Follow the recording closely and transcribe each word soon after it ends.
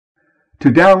To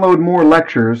download more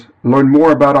lectures, learn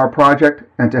more about our project,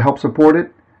 and to help support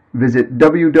it, visit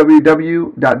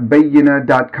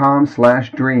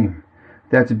www.bayyinah.com/dream.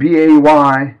 That's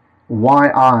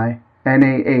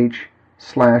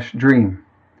BAYYINAH/dream.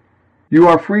 You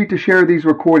are free to share these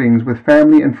recordings with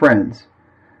family and friends.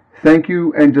 Thank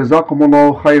you and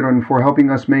Jazakumullah khairan for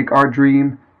helping us make our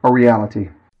dream a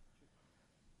reality.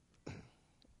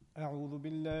 أعوذ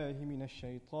بالله من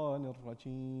الشيطان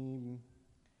الرجيم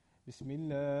بسم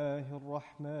الله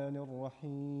الرحمن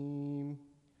الرحيم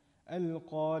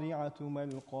القارعة ما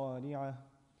القارعة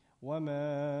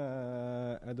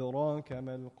وما أدراك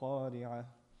ما القارعة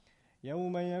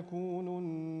يوم يكون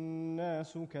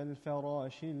الناس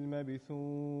كالفراش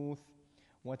المبثوث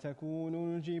وتكون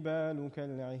الجبال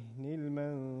كالعهن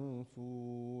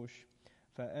المنفوش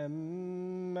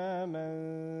فأما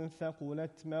من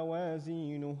ثقلت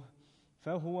موازينه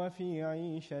فهو في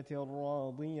عيشة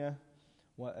راضية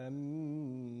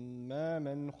وأما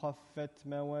من خفت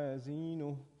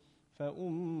موازينه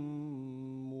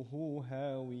فأمه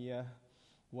هاوية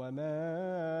وما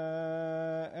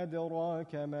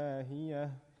أدراك ما هي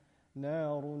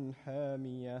نار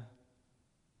حامية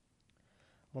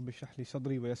رب اشرح لي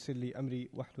صدري ويسر لي أمري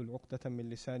واحلل عقدة من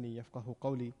لساني يفقه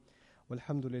قولي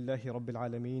والحمد لله رب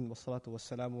العالمين والصلاة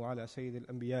والسلام على سيد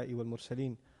الأنبياء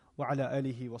والمرسلين وعلى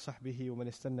آله وصحبه ومن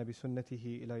استنى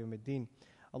بسنته إلى يوم الدين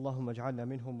اللهم اجعلنا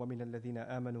منهم ومن الذين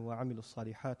آمنوا وعملوا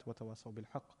الصالحات وتواصوا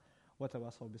بالحق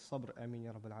وتواصوا بالصبر آمين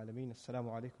يا رب العالمين السلام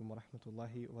عليكم ورحمة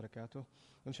الله وبركاته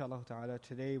Inshallah ta'ala,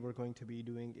 today we're going to be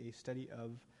doing a study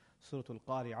of Surah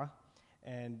Al-Qariah,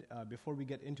 and before we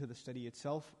get into the study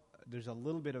itself, there's a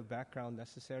little bit of background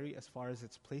necessary as far as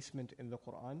its placement in the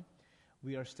Quran.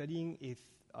 We are studying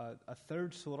a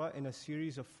third surah in a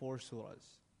series of 4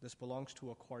 surahs. This belongs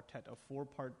to a quartet, a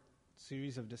 4-part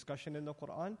series of discussion in the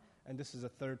Quran, and this is a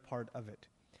third part of it.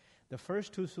 The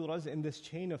first 2 surahs in this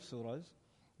chain of surahs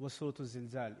was Surah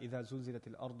Al-Zilzal, إِذَا زُلْزِلَتِ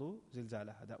الْأَرْضُ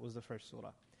زِلْزَالَهَا. That was the first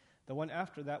surah. The one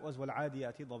after that was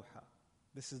وَالْعَادِيَاتِ ضَبْحًا.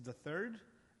 This is the third,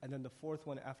 and then the fourth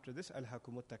one after this,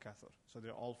 أَلْهَاكُمُ التَّكَاثُرُ. So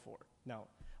they're all 4. Now,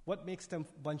 what makes them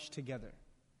bunched together?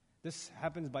 This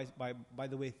happens by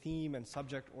the way theme and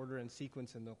subject order and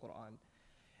sequence in the Quran.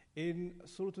 In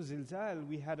Surah Al-Zilzal,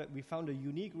 we found a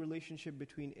unique relationship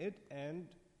between it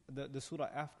and the surah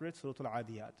after it, Surah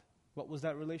Al-Adiyat. What was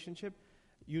that relationship?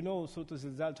 You know, Surah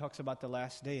Al-Zilzal talks about the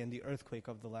last day and the earthquake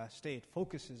of the last day. It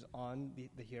focuses on the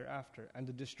hereafter and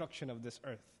the destruction of this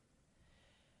earth.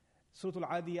 Surah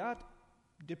Al-Adiyat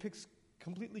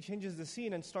completely changes the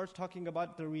scene and starts talking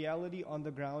about the reality on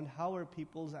the ground. How are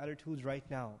people's attitudes right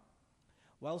now?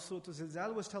 While Surah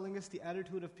Al-Zilzal was telling us the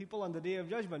attitude of people on the Day of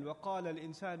Judgment. وَقَالَ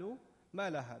الْإِنسَانُ مَا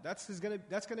لَهَا. That's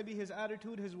going to be his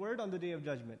attitude, his word on the Day of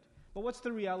Judgment. But what's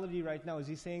the reality right now? Is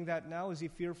he saying that now? Is he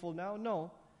fearful now?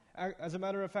 No. As a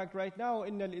matter of fact, right now,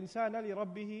 إِنَّ الْإِنسَانَ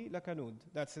لِرَبِّهِ لَكَنُودٌ.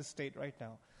 That's his state right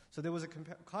now. So there was a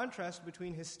contrast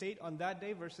between his state on that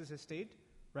day versus his state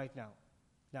right now.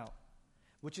 Now,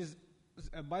 which is,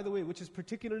 by the way, which is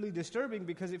particularly disturbing,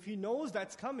 because if he knows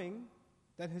that's coming,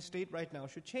 then his state right now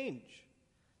should change.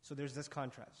 So there's this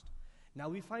contrast. Now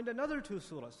we find another 2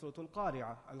 surahs, Surah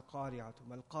Al-Qariah, Al-Qari'ah,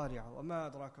 Mal-Qari'ah, wa ma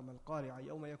adraka Mal-Qari'ah,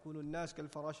 yawma yakunu an-nas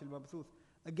kal-farash al-mabthuth.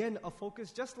 Again, a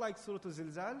focus, just like Surah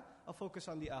Al-Zilzal, a focus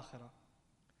on the akhirah.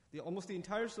 Almost the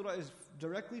entire surah is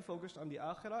directly focused on the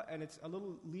akhirah, and it's a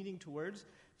little leaning towards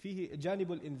fihi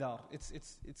janibul indhar.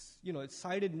 It's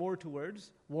sided more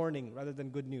towards warning rather than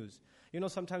good news. You know,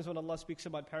 sometimes when Allah speaks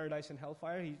about paradise and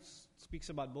hellfire, He speaks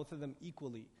about both of them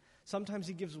equally. Sometimes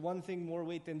He gives one thing more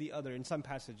weight than the other in some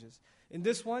passages. In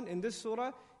this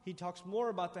surah, He talks more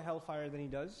about the hellfire than He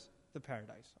does the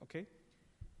paradise. Okay?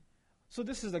 So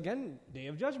this is again Day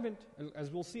of Judgment.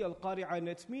 As we'll see, Al-Qari'ah in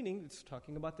its meaning, it's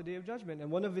talking about the Day of Judgment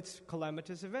and one of its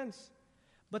calamitous events.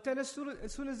 But then as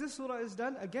soon as this surah is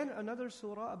done, again another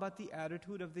surah about the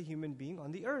attitude of the human being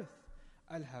on the earth.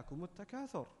 أَلْهَاكُمُ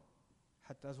التَّكَاثُرُ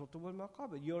حَتَّى زُرْتُمُ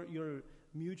الْمَقَابِرَ. Your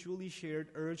mutually shared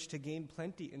urge to gain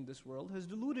plenty in this world has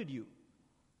deluded you.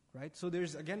 Right? So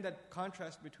there's again that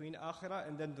contrast between akhirah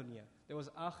and then dunya. There was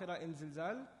akhirah in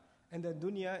Zilzal, and then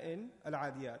dunya in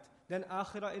Al-Adiyat. Then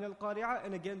akhirah in Al-Qari'ah,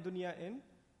 and again dunya in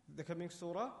the coming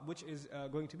surah, which is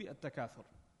going to be At-Takathur.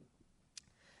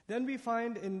 Then we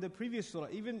find in the previous surah,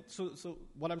 so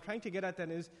what I'm trying to get at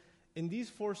then is, in these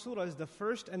 4 surahs, the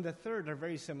first and the third are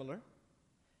very similar,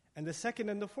 and the second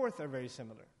and the fourth are very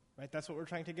similar. Right? That's what we're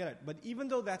trying to get at. But even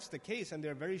though that's the case, and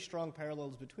there are very strong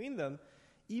parallels between them,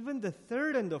 even the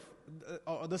third and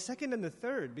the second and the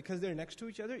third, because they're next to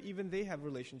each other, even they have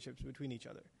relationships between each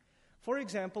other. For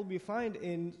example, we find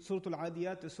in Surah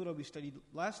Al-Adiyat, the surah we studied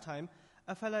last time,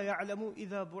 أَفَلَا يَعْلَمُ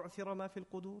إِذَا بُعْثِرَ مَا فِي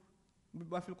الْقُدُورِ.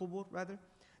 ما في القبور, rather.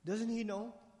 Doesn't he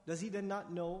know? Does he then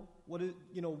not know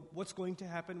what's going to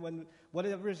happen when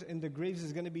whatever's in the graves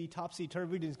is going to be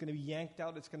topsy-turvy, it's going to be yanked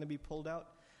out, it's going to be pulled out?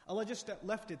 Allah just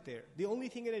left it there. The only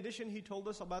thing in addition He told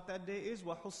us about that day is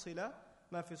وَحُصِّلَ مَا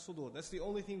فِي الصُّدُورِ. That's the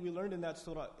only thing we learned in that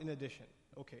surah in addition.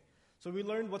 Okay. So we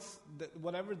learned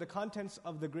whatever the contents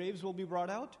of the graves will be brought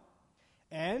out,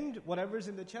 and whatever's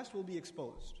in the chest will be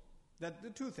exposed. That the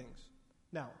two things.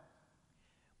 Now,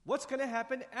 what's going to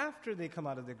happen after they come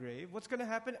out of the grave? What's going to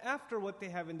happen after what they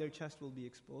have in their chest will be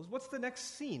exposed? What's the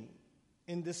next scene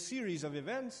in this series of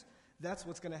events? That's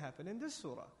what's going to happen in this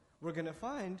surah. We're going to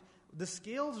find the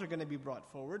scales are going to be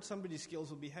brought forward. Somebody's scales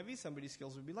will be heavy, somebody's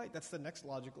scales will be light. That's the next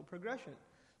logical progression.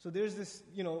 So there's this,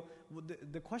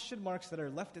 the question marks that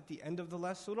are left at the end of the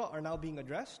last surah are now being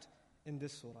addressed in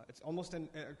this surah. It's almost a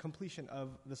completion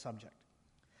of the subject.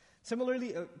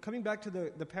 Similarly, coming back to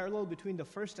the parallel between the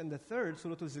first and the third,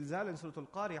 Surah Al-Zilzal and Surah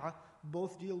Al-Qariah,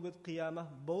 both deal with Qiyamah,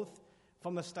 both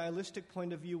from a stylistic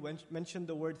point of view mention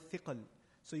the word thiqal.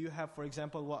 So you have, for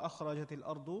example, وَأَخْرَجَتِ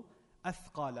الْأَرْضُ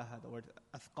أَثْقَالَهَا. The word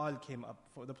أثقال came up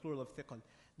for the plural of thiqal.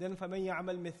 Then فَمَنْ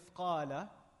يَعْمَلْ مِثْقَالَ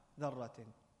ذَرَّةٍ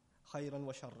خَيْرًا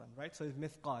وَشَرًّا. Right? So it's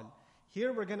mithqal.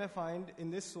 Here we're going to find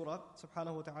in this surah,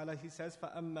 subhanahu wa ta'ala, He says,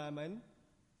 فَأَمَّا مَنْ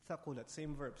ثَقُلَتْ.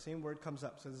 Same verb, same word comes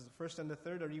up. So the first and the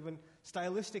third are even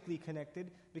stylistically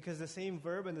connected because the same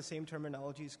verb and the same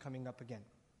terminology is coming up again.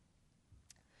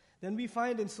 Then we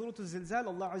find in Surah Al-Zilzal,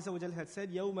 Allah Azza wa Jal had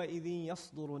said, يَوْمَئِذٍ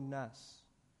يَصْدُرُ النَّاسِ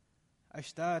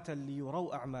أَشْتَاتًا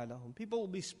لِيُرَوْا أَعْمَالَهُم. People will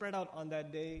be spread out on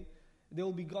that day. They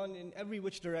will be gone in every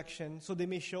which direction, so they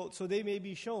may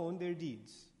be shown their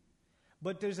deeds.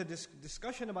 But there's a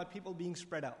discussion about people being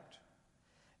spread out.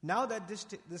 Now that this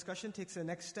discussion takes the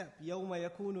next step. يَوْمَ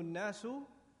يَكُونُ النَّاسُ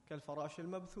كَالْفَرَاشِ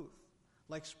الْمَبْثُوثِ.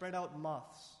 Like spread out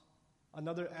moths.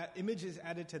 Another image is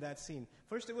added to that scene.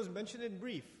 First it was mentioned in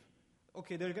brief.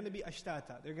 Okay, they're going to be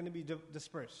ashtata. They're going to be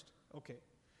dispersed. Okay.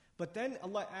 But then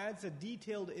Allah adds a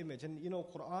detailed image. And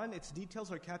Quran, its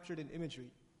details are captured in imagery.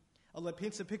 Allah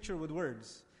paints a picture with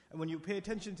words. And when you pay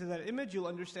attention to that image, you'll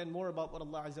understand more about what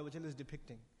Allah Azza wa Jalla is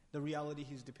depicting. The reality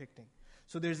He's depicting.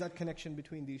 So there's that connection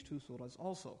between these two surahs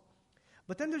also.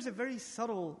 But then there's a very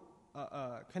subtle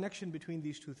connection between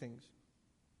these two things,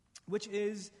 which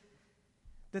is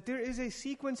that there is a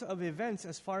sequence of events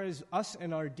as far as us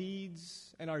and our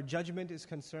deeds and our judgment is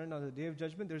concerned on the Day of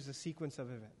Judgment. There's a sequence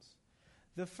of events.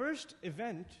 The first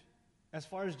event, as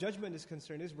far as judgment is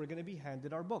concerned, is we're going to be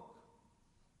handed our book.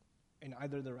 In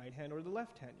either the right hand or the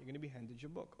left hand, you're going to be handed your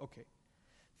book. Okay.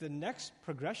 The next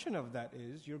progression of that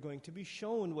is you're going to be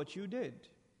shown what you did.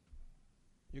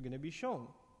 You're going to be shown.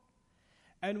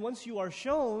 And once you are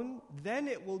shown, then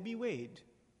it will be weighed.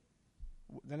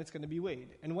 Then it's going to be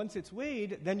weighed. And once it's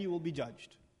weighed, then you will be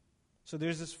judged. So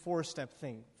there's this 4-step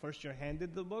thing. First you're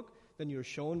handed the book, then you're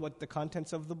shown what the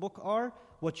contents of the book are,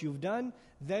 what you've done,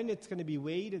 then it's going to be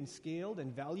weighed and scaled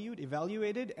and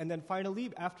evaluated, and then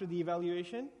finally, after the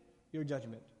evaluation, your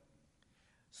judgment.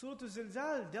 Surah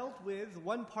Al-Zilzal dealt with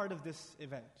one part of this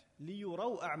event.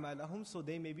 لِيُرَوْا أَعْمَالَهُمْ. So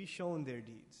they may be shown their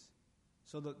deeds.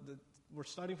 So we're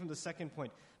starting from the second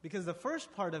point. Because the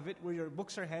first part of it, where your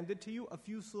books are handed to you, a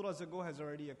few surahs ago has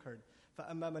already occurred.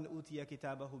 فَأَمَّا مَنْ أُوتِيَ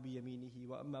كِتَابَهُ بِيَمِينِهِ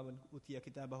وَأَمَّا مَنْ أُوتِيَ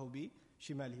كِتَابَهُ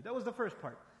بِشِمَالِهِ. That was the first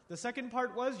part. The second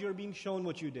part was you're being shown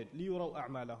what you did. لِيُرَوْا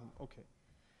أَعْمَالَهُمْ. Okay.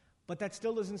 But that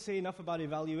still doesn't say enough about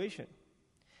evaluation.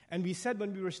 And we said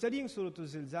when we were studying Surah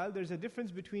Al-Zilzal, there's a difference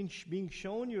between being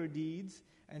shown your deeds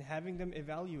and having them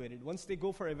evaluated. Once they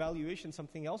go for evaluation,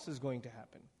 something else is going to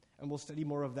happen. And we'll study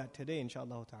more of that today,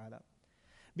 inshallah ta'ala.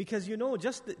 Because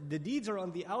just the deeds are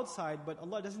on the outside, but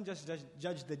Allah doesn't just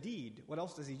judge the deed. What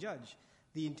else does He judge?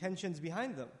 The intentions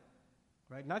behind them.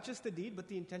 Right? Not just the deed, but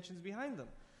the intentions behind them.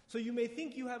 So you may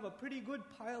think you have a pretty good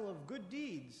pile of good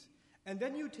deeds, and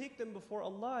then you take them before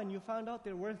Allah and you found out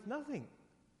they're worth nothing.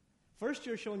 First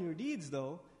you're shown your deeds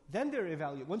though, then they're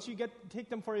evaluated. Once you take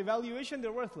them for evaluation,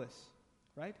 they're worthless.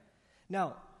 Right?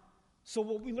 Now, so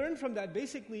what we learn from that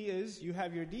basically is you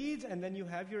have your deeds and then you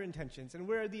have your intentions. And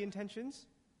where are the intentions?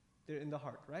 They're in the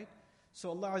heart, right? So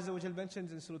Allah Azza wa Jal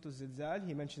mentions in Surah Al-Zilzal,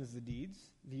 He mentions the deeds,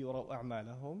 لِيُرَوْا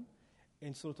أَعْمَالَهُم.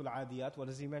 In Surah Al-Adiyat, what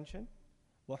does He mention?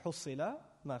 وَحُصِّلَ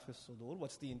مَا فِي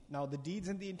الصُّدُورِ. Now the deeds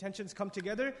and the intentions come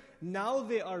together. Now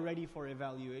they are ready for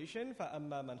evaluation.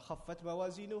 فَأَمَّا مَنْ خَفَّتْ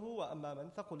مَوَازِينُهُ وَأَمَّا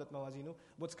مَنْ ثَقُلَتْ مَوَازِينُهُ.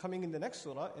 What's coming in the next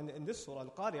surah, in this surah,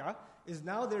 Al-Qariah, is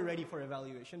now they're ready for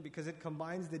evaluation because it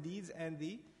combines the deeds and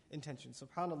the intentions.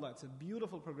 SubhanAllah, it's a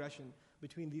beautiful progression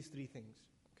between these three things.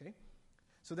 Okay?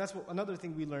 So that's another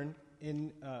thing we learn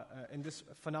in this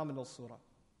phenomenal surah.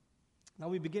 Now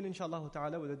we begin, inshallah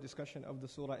ta'ala, with a discussion of the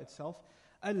surah itself.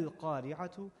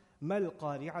 Al-Qari'atu,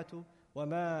 Mal-Qari'atu,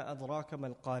 وَمَا أَدْرَاكَ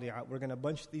مَا الْقَارِعَةُ. We're going to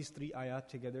bunch these three ayat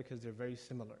together because they're very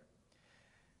similar.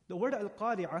 The word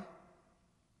Al-Qari'ah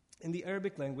in the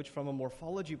Arabic language, from a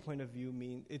morphology point of view,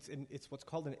 it's what's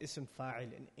called an ism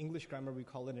fa'il. In English grammar, we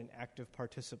call it an active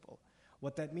participle.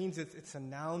 What that means is it's a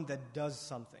noun that does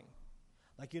something.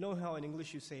 Like, you know how in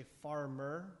English you say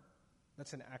farmer?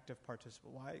 That's an active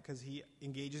participle. Why? Because he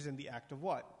engages in the act of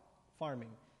what? Farming.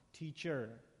 Teacher,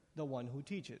 the one who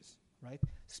teaches, right?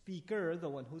 Speaker, the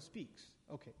one who speaks.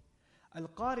 Okay.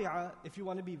 Al-Qari'ah, if you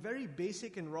want to be very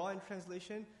basic and raw in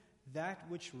translation, that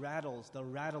which rattles, the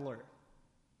rattler,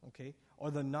 okay?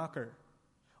 Or the knocker,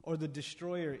 or the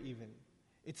destroyer even.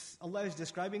 Allah is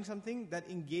describing something that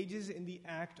engages in the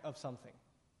act of something.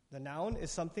 The noun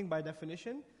is something by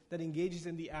definition that engages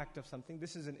in the act of something.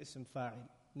 This is an ism fa'il.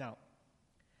 Now,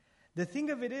 the thing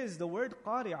of it is, the word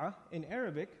qari'ah in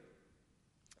Arabic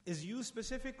is used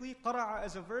specifically, qara'a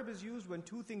as a verb is used when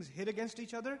two things hit against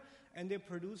each other and they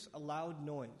produce a loud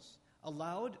noise. A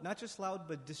loud, not just loud,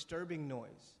 but disturbing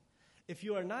noise. If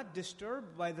you are not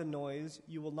disturbed by the noise,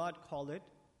 you will not call it,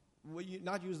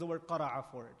 not use the word qara'a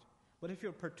for it. But if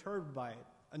you're perturbed by it,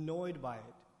 annoyed by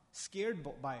it, scared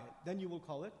by it, then you will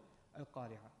call it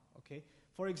al-qari'ah. Okay?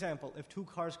 For example, if two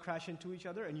cars crash into each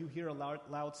other and you hear a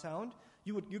loud sound,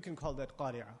 you can call that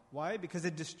qari'ah. Why? Because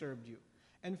it disturbed you.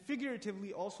 And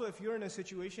figuratively also, if you're in a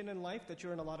situation in life that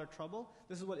you're in a lot of trouble,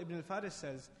 this is what Ibn al-Faris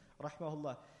says,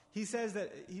 rahmahullah. He says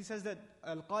that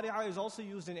al-qari'ah is also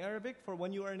used in Arabic for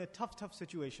when you are in a tough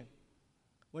situation.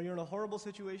 When you're in a horrible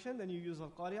situation, then you use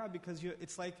al-qari'ah because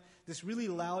it's like this really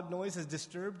loud noise has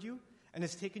disturbed you and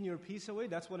it's taken your peace away.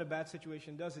 That's what a bad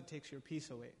situation does. It takes your peace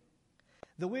away.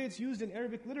 The way it's used in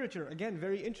Arabic literature, again,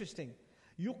 very interesting.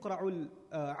 يُقْرَعُ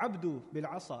الْعَبْدُ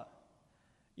بِالْعَصَى.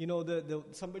 You know,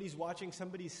 somebody's watching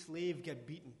somebody's slave get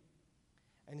beaten.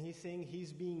 And he's saying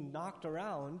he's being knocked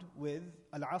around with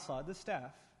al-asa, the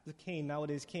staff. The cane,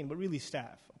 nowadays cane, but really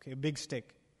staff. Okay, a big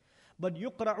stick. But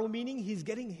yuqra'u meaning he's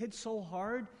getting hit so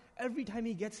hard, every time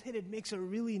he gets hit, it makes a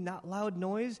really loud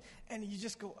noise, and you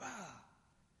just go,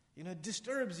 You know, it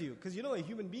disturbs you. Because you know a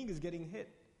human being is getting hit.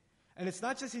 And it's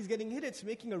not just he's getting hit, it's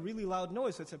making a really loud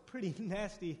noise. So it's a pretty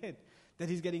nasty hit that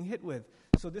he's getting hit with.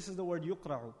 So this is the word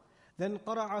yuqra'u. Then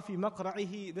qara'a fi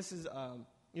maqra'ihi, this is,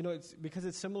 it's because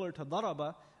it's similar to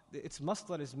daraba, its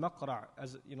masdar is maqra',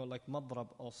 as, like madrab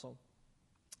also.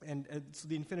 And it's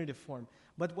the infinitive form.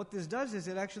 But what this does is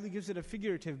it actually gives it a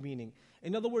figurative meaning.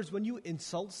 In other words, when you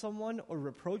insult someone or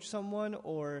reproach someone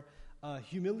or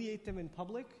humiliate them in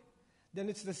public, then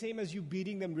it's the same as you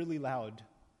beating them really loud.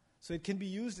 So it can be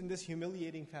used in this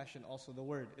humiliating fashion also. The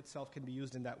word itself can be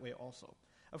used in that way also.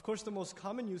 Of course, the most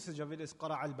common usage of it is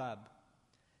qara' al-bab,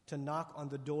 to knock on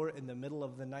the door in the middle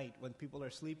of the night when people are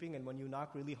sleeping, and when you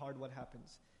knock really hard, what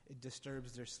happens? It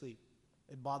disturbs their sleep.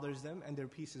 It bothers them and their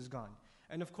peace is gone.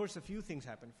 And of course, a few things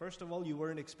happen. First of all, you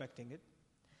weren't expecting it.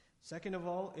 Second of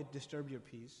all, it disturbed your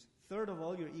peace. Third of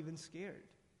all, you're even scared.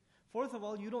 Fourth of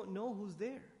all, you don't know who's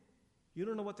there. You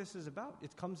don't know what this is about.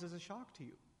 It comes as a shock to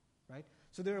you, right?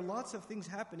 So there are lots of things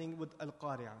happening with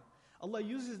Al-Qari'ah. Allah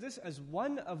uses this as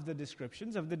one of the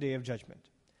descriptions of the Day of Judgment.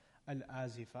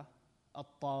 Al-Azifah,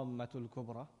 Al-Tammatul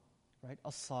Kubra, right?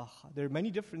 As-Sakha. There are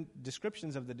many different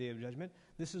descriptions of the Day of Judgment.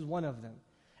 This is one of them.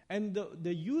 And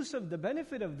the use of the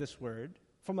benefit of this word,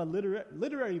 from a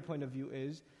literary point of view,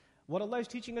 is what Allah is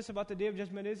teaching us about the Day of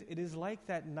Judgment is, it is like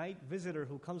that night visitor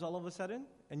who comes all of a sudden,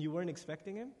 and you weren't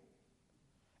expecting him.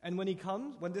 And when he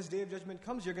comes, when this Day of Judgment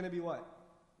comes, you're going to be what?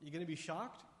 You're going to be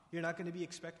shocked. You're not going to be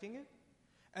expecting it.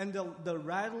 And the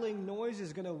rattling noise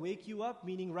is going to wake you up,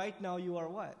 meaning right now you are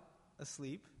what?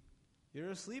 Asleep. You're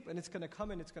asleep, and it's going to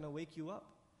come and it's going to wake you up.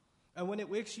 And when it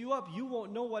wakes you up, you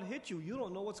won't know what hit you. You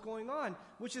don't know what's going on,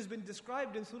 which has been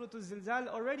described in Surah Al-Zilzal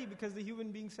already, because the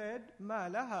human being said, Ma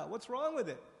laha, what's wrong with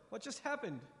it? What just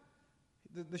happened?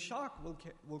 The shock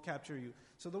will capture you.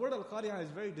 So the word Al-Qari'ah is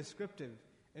very descriptive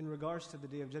in regards to the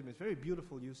Day of Judgment. It's very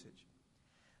beautiful usage.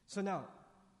 So now,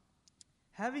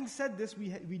 having said this, we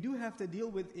do have to deal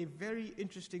with a very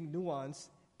interesting nuance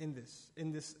in this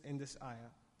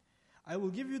ayah. I will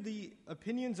give you the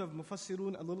opinions of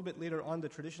Mufassirun a little bit later on, the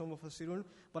traditional Mufassirun,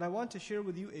 but I want to share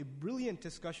with you a brilliant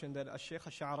discussion that Shaykh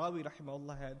Al-Sha'rawi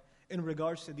rahimahullah had in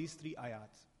regards to these three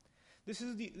ayats. This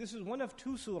is one of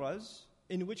two surahs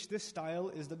in which this style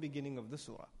is the beginning of the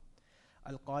surah.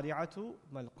 Al-Qari'atu,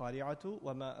 mal-Qari'atu,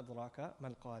 wa ma adraka,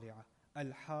 mal-Qari'ah.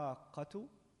 Al-Haqqatu,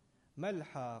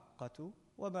 mal-Haqqatu,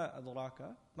 wa ma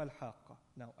adraka, mal-Haqqa.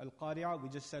 Now, Al-Qari'ah, we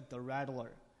just said the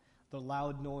rattler, the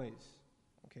loud noise,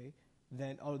 okay?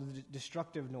 Then, the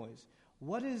destructive noise.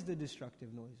 What is the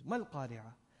destructive noise?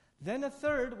 Mal-Qari'ah. Then a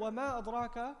third, wa ma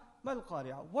adraka, mal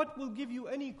qari'ah. What will give you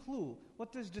any clue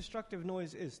what this destructive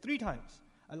noise is? 3 times.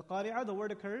 Al-Qariah, the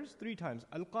word occurs 3 times.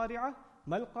 Al-Qari'ah,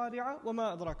 mal qari'ah, wa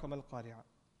ma adraka mal qari'ah.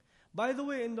 By the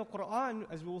way, in the Quran,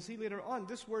 as we will see later on,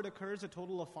 this word occurs a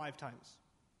total of 5 times.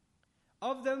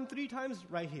 Of them, 3 times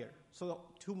right here. So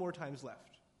 2 more times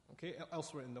left. Okay,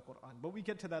 elsewhere in the Quran. But we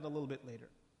get to that a little bit later.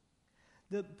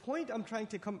 The point I'm trying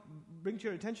to bring to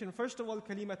your attention, first of all,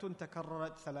 kalimatun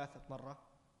takarrarat thalathat marra.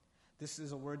 This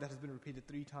is a word that has been repeated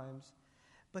 3 times.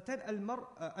 But then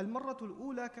al-marratul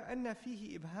ula ka'anna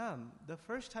fihi ibham. The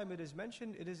first time it is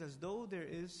mentioned, it is as though there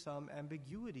is some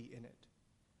ambiguity in it.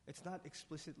 It's not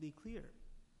explicitly clear.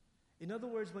 In other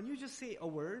words, when you just say a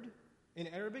word, in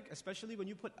Arabic, especially when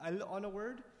you put al on a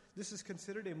word, this is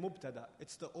considered a mubtada.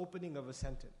 It's the opening of a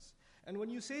sentence. And when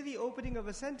you say the opening of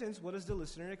a sentence, what does the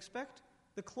listener expect?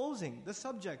 The closing, the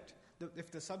subject.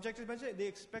 If the subject is mentioned, they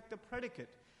expect the predicate.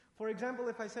 For example,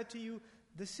 if I said to you,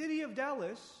 the city of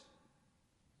Dallas,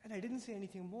 and I didn't say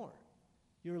anything more,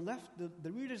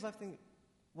 the reader's left thinking,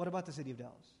 what about the city of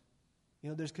Dallas?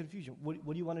 There's confusion. What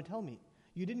do you want to tell me?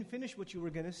 You didn't finish what you were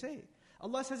going to say.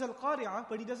 Allah says Al-Qariah,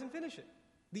 but He doesn't finish it.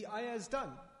 The ayah is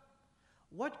done.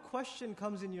 What question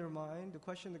comes in your mind? The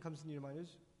question that comes in your mind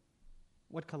is,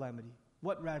 what calamity?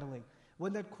 What rattling?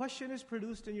 When that question is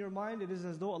produced in your mind, it is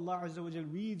as though Allah Azza wa Jal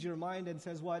reads your mind and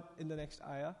says what in the next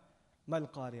ayah? Mal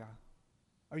qari'ah.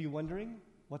 Are you wondering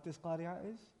what this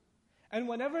qari'ah is? And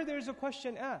whenever there's a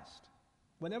question asked,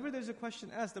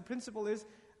 the principle is,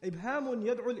 ibhamun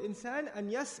yad'u al-insan an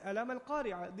yas'ala mal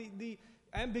qari'ah. The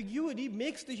ambiguity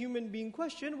makes the human being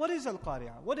question, what is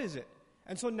al-qari'ah? What is it?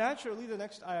 And so naturally the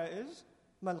next ayah is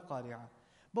mal qari'ah.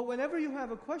 But whenever you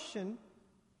have a question,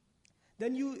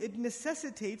 then it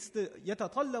necessitates the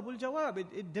yatatalabul jawab.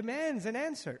 It demands an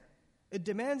answer. It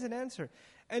demands an answer.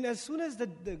 And as soon as the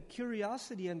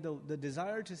curiosity and the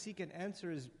desire to seek an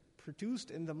answer is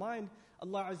produced in the mind,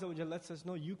 Allah Azza wa Jalla lets us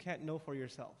know you can't know for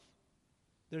yourself.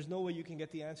 There's no way you can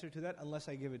get the answer to that unless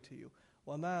I give it to you.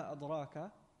 وَمَا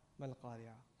أَدْرَاكَ مَا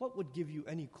الْقَارِعَةُ. What would give you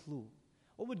any clue?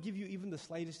 What would give you even the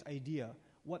slightest idea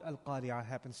what Al-Qari'ah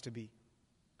happens to be?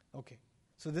 Okay.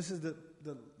 So this is the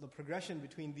progression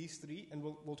between these 3, and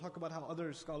we'll talk about how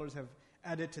other scholars have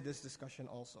added to this discussion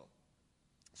also.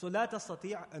 So لا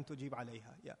تستطيع أن تجيب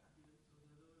عليها. Yeah.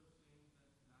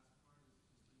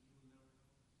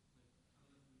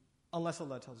 Unless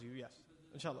Allah tells you, yes.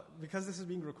 Inshallah. Because this is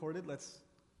being recorded, let's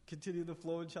continue the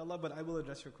flow, inshallah, but I will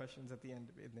address your questions at the end,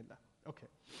 bi'idhnillah. Okay.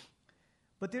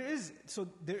 But there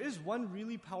is one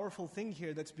really powerful thing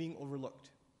here that's being overlooked.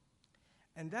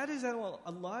 And that is that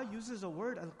Allah uses a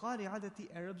word, Al-Qari'ah, that the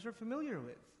Arabs are familiar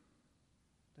with.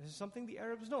 This is something the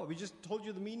Arabs know. We just told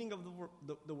you the meaning of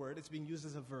the word. It's being used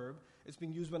as a verb. It's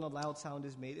being used when a loud sound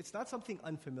is made. It's not something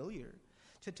unfamiliar.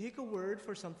 To take a word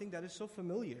for something that is so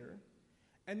familiar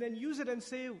and then use it and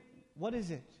say, what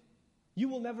is it? You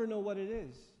will never know what it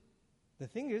is. The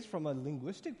thing is, from a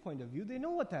linguistic point of view, they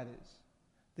know what that is.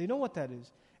 They know what that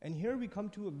is. And here we come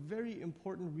to a very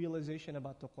important realization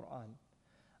about the Qur'an.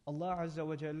 Allah Azza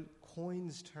wa Jal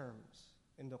coins terms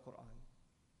in the Qur'an.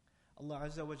 Allah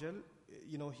Azza wa Jal,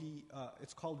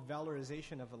 it's called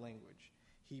valorization of a language.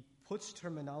 He puts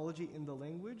terminology in the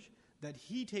language that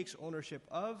He takes ownership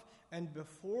of, and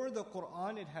before the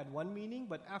Qur'an it had one meaning,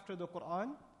 but after the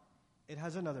Qur'an it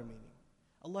has another meaning.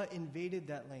 Allah invaded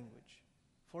that language.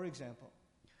 For example,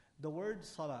 the word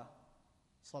salah,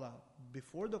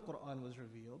 before the Qur'an was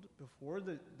revealed, before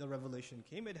the revelation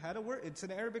came, it had a word, it's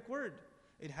an Arabic word.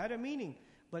 It had a meaning.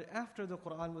 But after the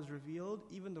Qur'an was revealed,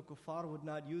 even the kuffar would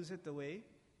not use it the way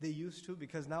they used to,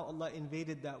 because now Allah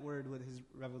invaded that word with His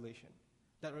revelation.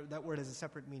 That word has a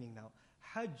separate meaning now.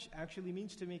 Hajj actually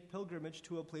means to make pilgrimage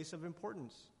to a place of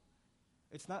importance.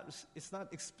 It's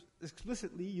not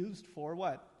explicitly used for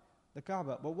what? The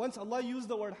Kaaba. But once Allah used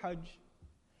the word Hajj,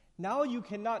 now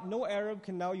no Arab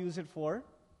can now use it for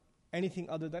anything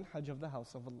other than Hajj of the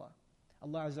house of Allah.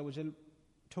 Allah Azza wa Jal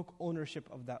took ownership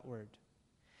of that word.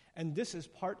 And this is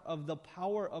part of the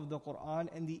power of the Qur'an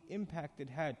and the impact it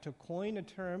had to coin a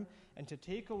term and to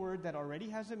take a word that already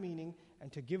has a meaning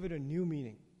and to give it a new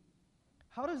meaning.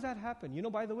 How does that happen?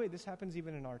 By the way, this happens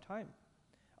even in our time.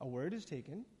 A word is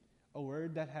taken, a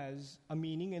word that has a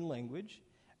meaning in language,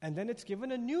 and then it's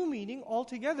given a new meaning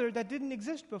altogether that didn't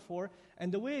exist before.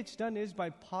 And the way it's done is by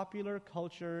popular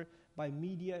culture, by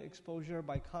media exposure,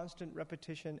 by constant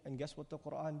repetition. And guess what the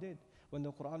Qur'an did? When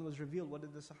the Qur'an was revealed, what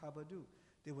did the Sahaba do?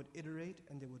 They would iterate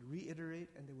and they would reiterate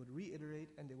and they would reiterate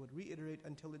and they would reiterate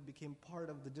until it became part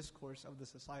of the discourse of the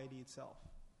society itself.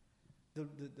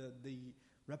 The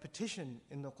repetition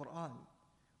in the Qur'an,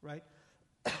 right,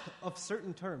 of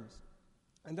certain terms.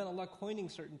 And then Allah coining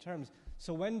certain terms.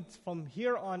 So when from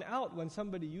here on out, when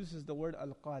somebody uses the word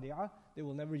Al-Qariah, they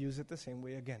will never use it the same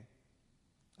way again.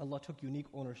 Allah took unique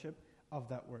ownership of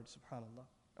that word, subhanAllah.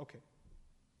 Okay.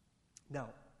 Now,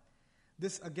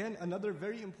 this again, another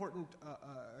very important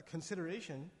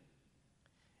consideration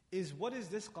is what is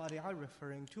this Qari'ah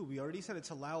referring to? We already said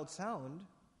it's a loud sound,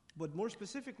 but more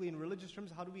specifically in religious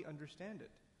terms, how do we understand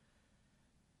it?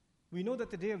 We know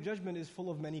that the Day of Judgment is full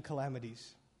of many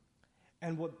calamities.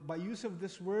 And by use of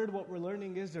this word, what we're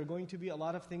learning is there are going to be a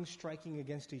lot of things striking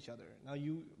against each other. Now,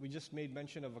 we just made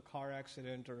mention of a car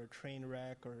accident or a train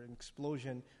wreck or an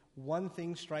explosion. One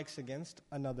thing strikes against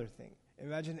another thing.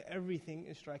 Imagine everything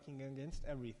is striking against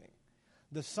everything.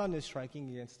 The sun is striking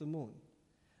against the moon.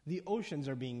 The oceans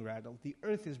are being rattled. The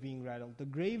earth is being rattled. The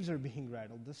graves are being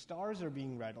rattled. The stars are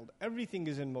being rattled. Everything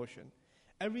is in motion.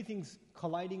 Everything's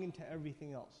colliding into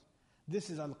everything else.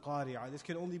 This is Al-Qari'ah. This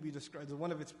can only be described,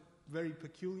 one of its very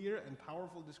peculiar and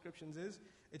powerful descriptions is,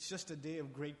 it's just a day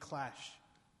of great clash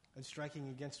and striking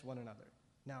against one another.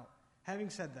 Now, having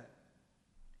said that,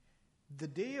 the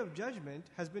Day of Judgment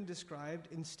has been described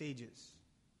in stages.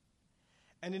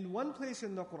 And in one place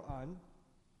in the Quran,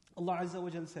 Allah Azza wa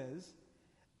Jal says,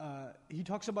 He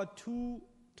talks about two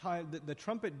times, the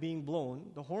trumpet being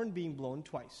blown, the horn being blown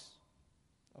twice.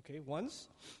 Okay, once,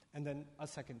 and then a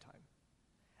second time.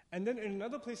 And then in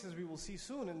another places we will see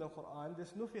soon in the Quran,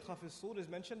 this nufikha fi sur is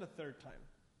mentioned a third time.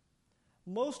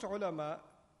 Most ulama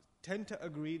tend to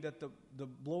agree that the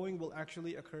blowing will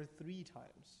actually occur 3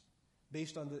 times.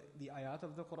 Based on the ayat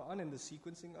of the Quran and the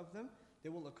sequencing of them,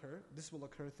 this will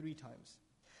occur 3 times.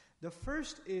 The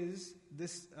first is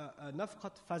this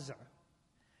nafqat faz'a.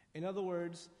 In other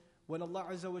words, when Allah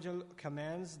Azza wa Jal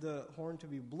commands the horn to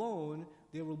be blown,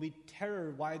 there will be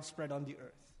terror widespread on the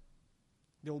earth.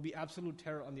 There will be absolute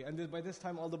terror on the earth. And by this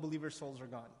time, all the believers' souls are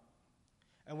gone.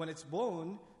 And when it's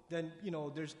blown, then,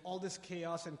 there's all this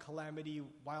chaos and calamity.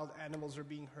 Wild animals are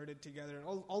being herded together.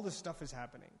 And all this stuff is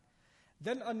happening.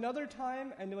 Then another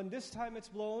time, and when this time it's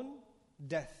blown,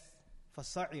 death.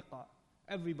 فَصَعِقَ.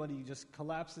 Everybody just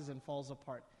collapses and falls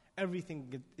apart.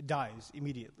 Everything dies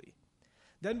immediately.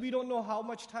 Then we don't know how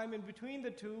much time in between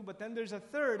the two, but then there's a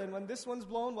third, and when this one's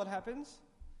blown, what happens?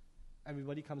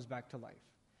 Everybody comes back to life.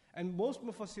 And most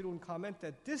mufassirun comment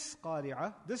that this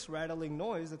qari'ah, this rattling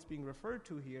noise that's being referred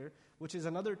to here, which is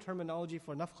another terminology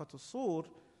for nafqatu sur,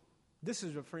 this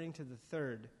is referring to the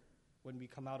third, when we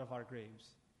come out of our graves.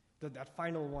 That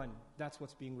final one, that's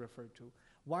what's being referred to.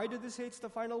 Why did they say it's the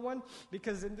final one?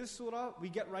 Because in this surah, we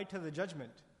get right to the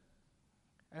judgment.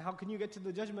 And how can you get to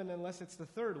the judgment unless it's the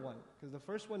third one? Because the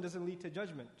first one doesn't lead to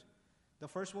judgment. The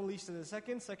first one leads to the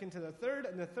second to the third,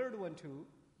 and the third one to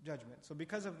judgment. So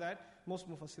because of that, most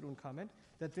mufassirun comment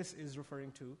that this is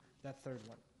referring to that third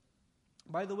one.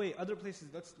 By the way, other places,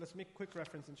 let's make quick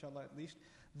reference, inshallah, at least.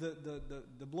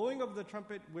 The blowing of the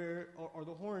trumpet or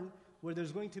the horn, where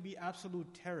there's going to be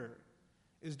absolute terror,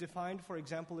 is defined, for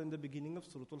example, in the beginning of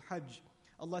Surah Al-Hajj.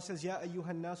 Allah says, Ya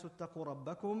ayyuhan nasu attaqu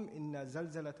rabbakum inna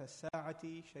zalzalata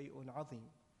as-sa'ati shay'un 'azim.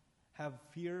 Have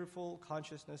fearful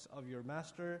consciousness of your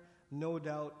master. No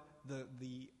doubt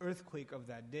the earthquake of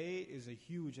that day is a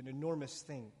huge and enormous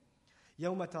thing.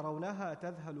 يَوْمَ تَرَوْنَهَا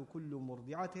تَذْهَلُ كُلُّ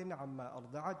مُرْضِعَةٍ عَمَّا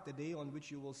أَرْضَعَتْ. The day on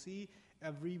which you will see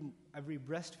every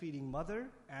breastfeeding mother,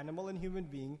 animal and human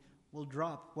being, will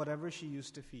drop whatever she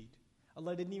used to feed.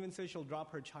 Allah didn't even say she'll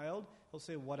drop her child. He'll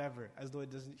say whatever, as though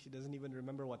she doesn't even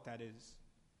remember what that is.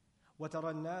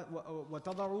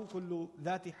 وَتَضَعُ كُلُّ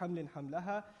ذَاتِ حَمْلٍ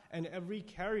حَمْلَهَا. And every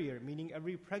carrier, meaning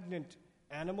every pregnant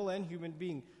animal and human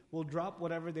being, will drop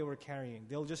whatever they were carrying.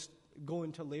 They'll just go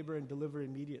into labor and deliver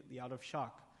immediately out of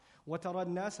shock. وَتَرَى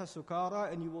النَّاسَ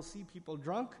سُكَارَى. And you will see people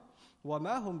drunk.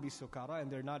 وَمَا هُمْ بِسُكَارَى.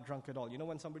 And they're not drunk at all. You know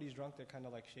when somebody's drunk, they're kind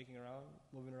of like shaking around,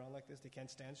 moving around like this. They can't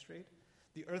stand straight.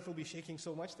 The earth will be shaking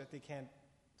so much that they can't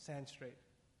stand straight.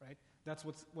 Right? That's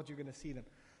what you're going to see them.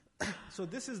 So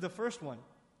this is the first one,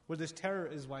 where this terror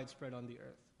is widespread on the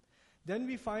earth. Then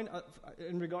we find,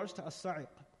 in regards to as-sa'iq,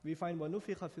 we find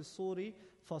وَنُفِخَ فِي الصُّورِ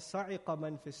فَصَعِقَ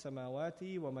مَنْ فِي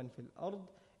السَّمَاوَاتِ وَمَنْ فِي الْأَرْضِ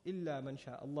إِلَّا مَنْ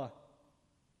شَاءَ اللَّهِ.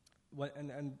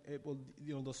 And it will,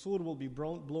 the sur will be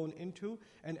blown into,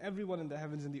 and everyone in the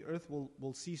heavens and the earth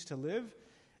will cease to live,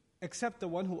 except the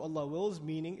one who Allah wills,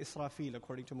 meaning Israfil,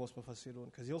 according to most mufassirun,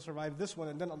 because he'll survive this one,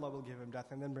 and then Allah will give him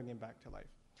death, and then bring him back to life.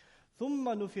 ثُمَّ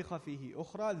نُفِخَ فِيهِ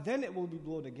أُخْرَى. Then it will be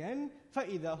blown again.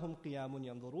 فَإِذَا هُمْ قِيَامٌ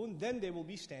يَنْظُرُونَ. Then they will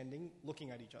be standing,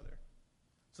 looking at each other.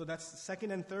 So that's the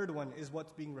second and third one is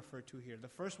what's being referred to here. The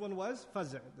first one was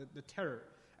fazr, the terror.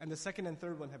 And the second and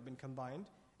third one have been combined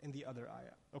in the other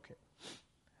ayah. Okay.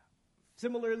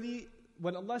 Similarly,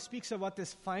 when Allah speaks about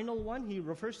this final one, He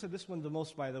refers to this one the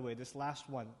most, by the way, this last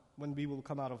one, when we will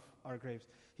come out of our graves.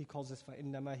 He calls this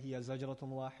فَإِنَّمَا هِيَ زَجْرَةٌ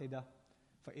وَاحِدَةٌ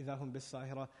فَإِذَا هُمْ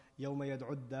بِالسَّاهِرَةِ يَوْمَ يَدْعُ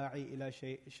الدَّاعِي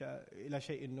إِلَى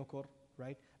شَيْءٍ نُكُرٍ.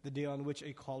 Right? The day on which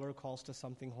a caller calls to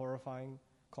something horrifying,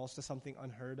 calls to something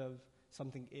unheard of,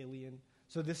 something alien.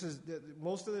 So this is,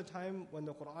 most of the time when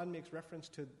the Qur'an makes reference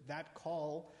to that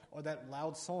call or that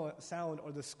loud sound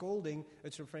or the scolding,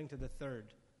 it's referring to the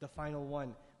third, the final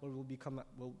one, where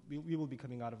we will be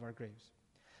coming out of our graves.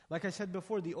 Like I said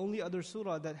before, the only other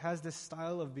surah that has this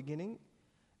style of beginning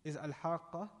is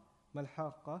Al-Haqqah,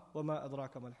 Mal-Haqqah, wa ma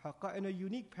adraka Mal-Haqqah. And a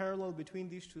unique parallel between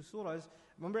these two surahs.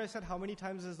 Remember I said how many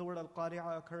times does the word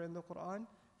Al-Qariah occur in the Qur'an?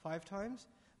 5 times.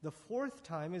 The 4th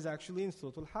time is actually in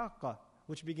Surah Al-Haqqah,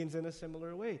 which begins in a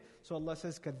similar way. So Allah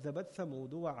says, كَذَّبَتْ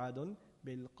ثَمُودُ وَعَادٌ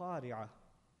بِالْقَارِعَةِ.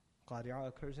 Qari'ah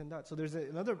occurs in that. So there's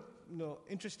another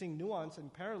interesting nuance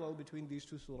and parallel between these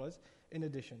two surahs in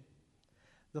addition.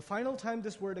 The final time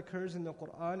this word occurs in the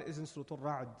Qur'an is in Surah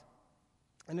Al-Ra'd.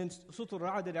 And in Surah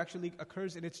Al-Ra'd it actually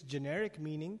occurs in its generic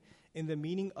meaning, in the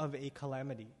meaning of a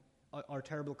calamity, or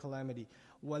terrible calamity.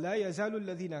 وَلَا يَزَالُ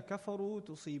الَّذِينَ كَفَرُوا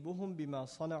تُصِيبُهُم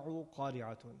بِمَا صَنَعُوا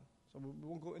قَارِعَةٌ. So we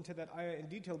won't go into that ayah in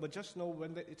detail, but just know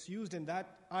when it's used in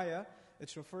that ayah,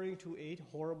 it's referring to a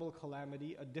horrible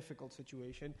calamity, a difficult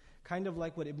situation, kind of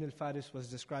like what Ibn al-Faris was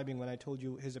describing when I told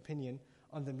you his opinion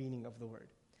on the meaning of the word.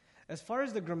 As far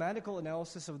as the grammatical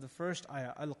analysis of the first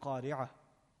ayah, Al-Qariah,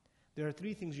 there are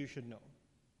 3 things you should know.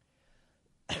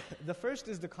 The first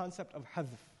is the concept of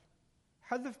hadf.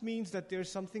 Hadf means that there's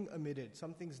something omitted,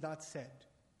 something's not said.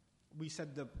 We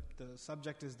said the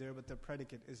subject is there, but the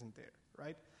predicate isn't there,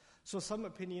 right? So some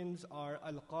opinions are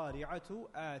Al-Qari'atu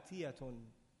atiyatun.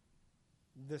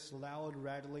 This loud,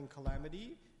 rattling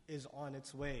calamity is on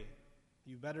its way.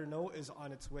 You better know is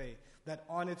on its way. That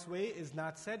on its way is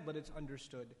not said, but it's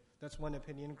understood. That's one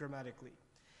opinion grammatically.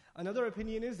 Another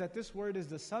opinion is that this word is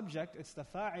the subject, it's the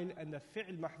fa'il and the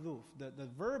fi'l mahdhuf. The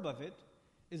verb of it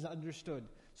is understood.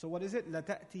 So what is it?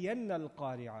 لَتَأْتِيَنَّ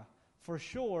الْقَارِعَةِ. For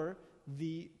sure,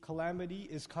 the calamity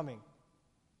is coming.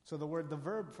 So the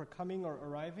verb for coming or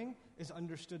arriving is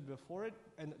understood before it,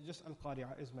 and just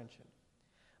Al-Qari'ah is mentioned.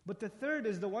 But the third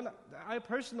is the one I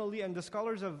personally, and the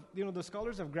scholars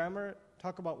of grammar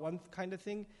talk about one kind of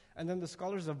thing, and then the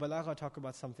scholars of balagha talk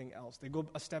about something else. They go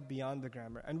a step beyond the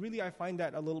grammar. And really I find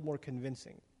that a little more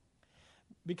convincing.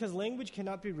 Because language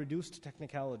cannot be reduced to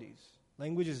technicalities.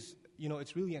 Language is,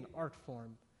 it's really an art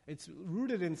form. It's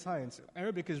rooted in science.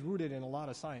 Arabic is rooted in a lot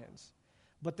of science.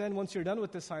 But then once you're done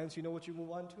with the science, you know what you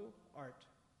move on to? Art.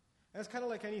 And it's kind of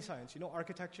like any science.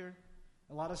 Architecture,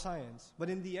 a lot of science. But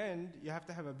in the end, you have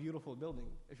to have a beautiful building,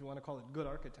 if you want to call it good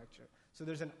architecture. So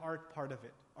there's an art part of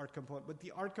it, art component. But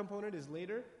the art component is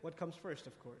later. What comes first,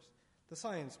 of course? The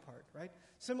science part, right?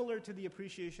 Similar to the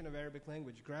appreciation of Arabic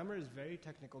language. Grammar is very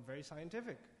technical, very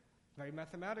scientific, very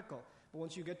mathematical. But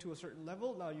once you get to a certain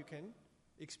level, now you can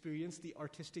experience the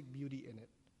artistic beauty in it.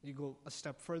 You go a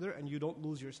step further and you don't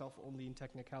lose yourself only in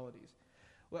technicalities.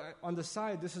 Well, on the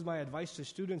side, this is my advice to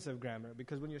students of grammar,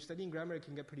 because when you're studying grammar, it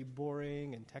can get pretty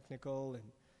boring and technical and,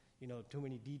 too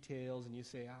many details, and you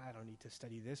say, I don't need to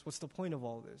study this. What's the point of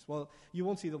all this? Well, you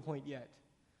won't see the point yet.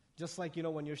 Just like,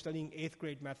 when you're studying 8th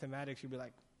grade mathematics, you'll be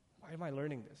like, why am I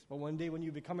learning this? But one day when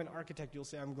you become an architect, you'll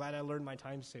say, I'm glad I learned my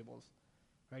times tables,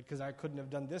 right? Because I couldn't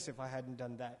have done this if I hadn't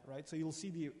done that, right? So you'll see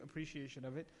the appreciation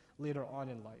of it later on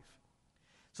in life.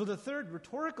 So the third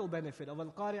rhetorical benefit of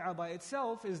Al-Qari'ah by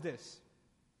itself is this.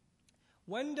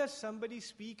 When does somebody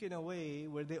speak in a way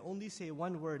where they only say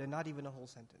one word and not even a whole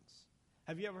sentence?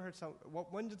 Have you ever heard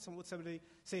when did somebody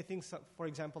say things, for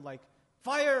example, like,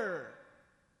 fire?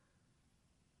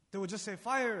 They would just say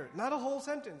fire, not a whole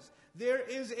sentence. There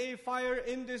is a fire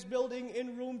in this building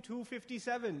in room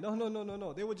 257.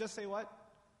 No. They would just say what?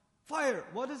 Fire.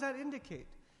 What does that indicate?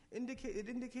 It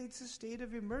indicates a state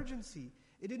of emergency.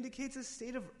 It indicates a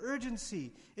state of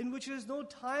urgency in which there's no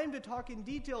time to talk in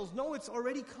details. No, it's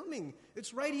already coming.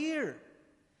 It's right here.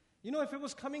 If it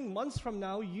was coming months from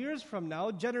now, years from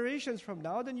now, generations from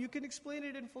now, then you can explain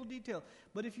it in full detail.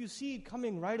 But if you see it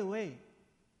coming right away,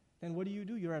 then what do?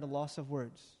 You're at a loss of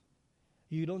words.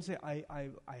 You don't say, I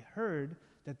heard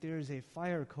that there is a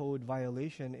fire code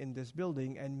violation in this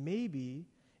building, and maybe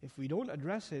if we don't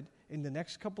address it in the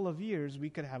next couple of years, we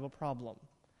could have a problem.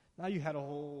 Now you had a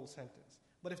whole sentence.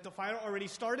 But if the fire already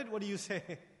started, what do you say?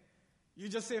 You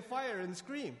just say fire and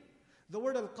scream. The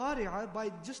word Al-Qari'ah,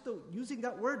 by just using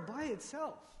that word by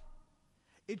itself,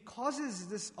 it causes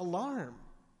this alarm.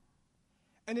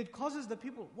 And it causes the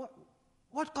people,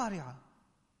 what Qari'ah?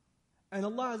 And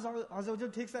Allah Azza wa Jal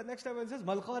takes that next step and says,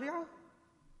 Mal Qari'ah?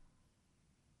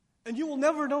 And you will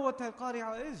never know what that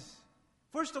qari'ah is.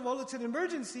 First of all, it's an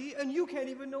emergency, and you can't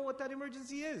even know what that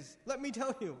emergency is. Let me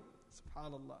tell you.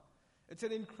 SubhanAllah. It's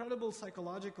an incredible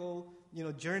psychological,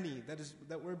 journey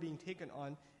that we're being taken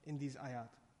on in these ayat.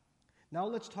 Now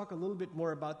let's talk a little bit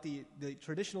more about the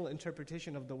traditional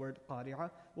interpretation of the word qari'ah.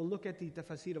 We'll look at the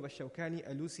tafasir of Ash-Shawkani,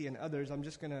 Alusi, and others. I'm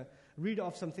just going to read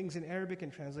off some things in Arabic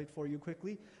and translate for you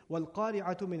quickly.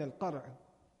 وَالْقَارِعَةُ مِنَ الْقَرْعِ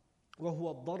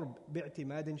وَهُوَ الضَّرْبُ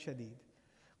بِاعْتِمَادٍ شَدِيدٍ.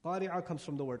 Qari'ah comes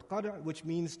from the word qar', which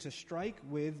means to strike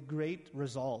with great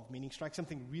resolve, meaning strike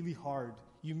something really hard.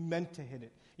 You meant to hit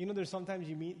it. There's sometimes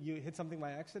you hit something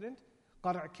by accident.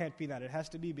 Qar' can't be that. It has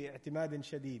to be bi'i'timadin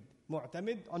shadid.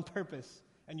 Mu'tamid, on purpose.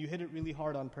 And you hit it really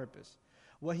hard on purpose.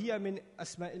 وَهِيَ مِنْ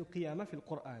أَسْمَاءِ الْقِيَامَةِ فِي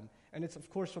الْقُرْآنِ. And it's of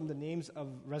course from the names of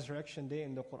Resurrection Day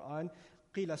in the Qur'an.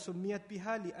 قِيلَ سُمِّيَتْ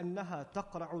بِهَا لِأَنَّهَا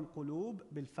تَقْرَعُ الْقُلُوبِ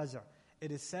بِالْفَزْعِ.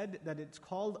 It is said that it's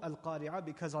called Al-Qariah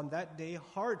because on that day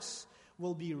hearts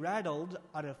will be rattled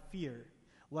out of fear.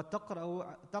 وَتَقْرَعُ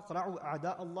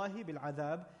أَعْدَاءَ اللَّهِ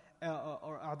بِالْعَذَابِ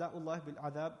or أَعْدَاءُ اللَّهِ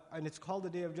بِالْعَذَابِ. And it's called the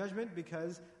Day of Judgment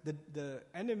because the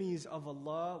enemies of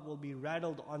Allah will be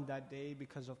rattled on that day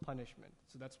because of punishment.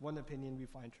 So that's one opinion we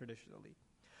find traditionally.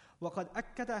 وقد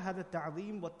أكد هذا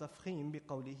التعظيم والتفخيم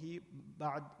بقوله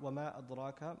بعد وما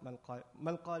أدراك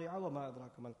ما القارعة وما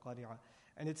أدراك ما القارعة.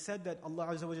 And it said that Allah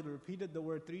Azza wa Jalla repeated the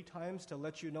word 3 times to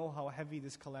let you know how heavy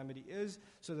this calamity is.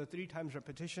 So the 3 times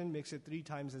repetition makes it 3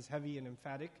 times as heavy and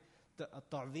emphatic. The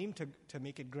ta'zim to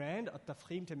make it grand,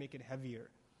 at-tafkhim to make it heavier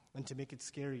and to make it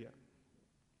scarier.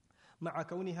 مع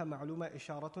كونها معلومة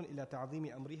إشارة إلى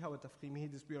تعظيم أمرها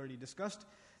وتفخيمه. This we already discussed.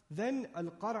 Then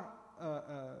al-qar',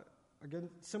 again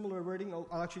similar wording.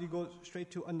 I'll actually go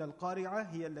straight to أن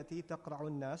القارعة هي التي تقرع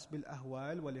الناس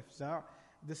بالأهوال والإفزاع.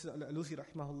 This is Al-Alusi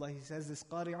rahimahullah. He says this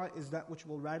qari'ah is that which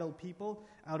will rattle people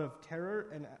out of terror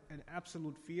and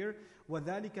absolute fear.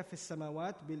 وَذَلِكَ فِي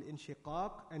السَّمَوَاتِ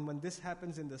بِالْإِنشِقَاقِ. And when this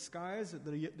happens in the skies,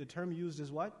 the term used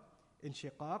is what?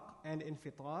 Inshiqaq and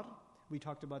infitar. We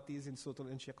talked about these in Surah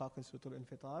Al-Inshiqaq and Surah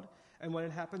Al-Infitar. And when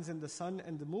it happens in the sun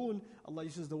and the moon, Allah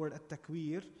uses the word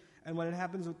at-takwir. And when it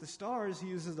happens with the stars, He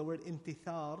uses the word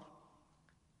intithar.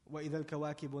 وَإِذَا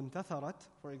الْكَوَاكِبُ انْتَثَرَتْ,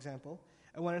 for example.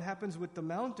 And when it happens with the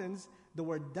mountains, the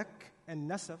word dak and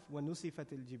nasaf, وَنُسِفَتِ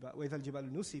الْجِبَالُ وَإِذَا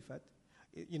الْجِبَالُ نُسِفَتْ,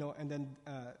 and then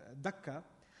dakka.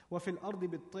 وَفِي الْأَرْضِ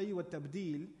بِالطَّيِّ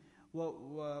وَالتَّبْدِيلِ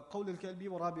وَقَوْلِ الْكَلْبِ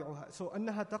وَرَابِعُهَا. So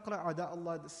أَنَّهَا تَقْرَأَ أَعْدَاءَ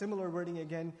اللَّهِ, similar wording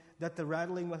again, that the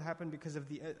rattling will happen because of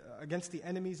against the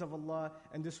enemies of Allah,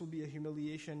 and this will be a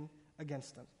humiliation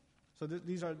against them. So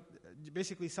these are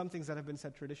basically some things that have been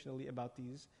said traditionally about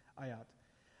these ayat.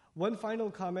 One final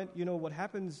comment, what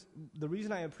happens, the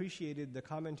reason I appreciated the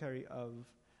commentary of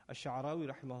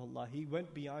Ash-Sha'rawi rahimahullah, he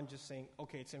went beyond just saying,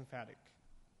 okay, it's emphatic.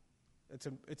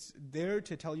 It's there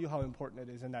to tell you how important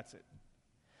it is, and that's it.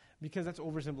 Because that's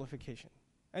oversimplification.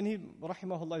 And he,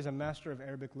 rahimahullah, is a master of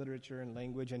Arabic literature and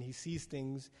language, and he sees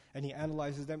things, and he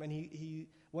analyzes them, and he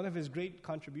one of his great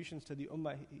contributions to the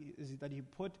ummah is that he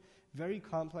put very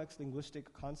complex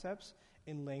linguistic concepts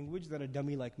in language that a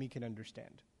dummy like me can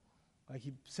understand. Like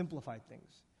he simplified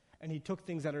things. And he took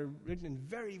things that are written in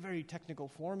very, very technical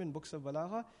form in books of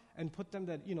balagha and put them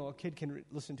that, a kid can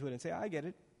listen to it and say, I get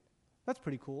it. That's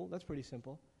pretty cool. That's pretty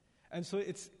simple. And so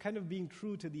it's kind of being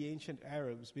true to the ancient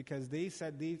Arabs because they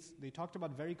said they talked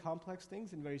about very complex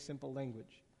things in very simple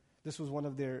language. This was one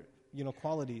of their,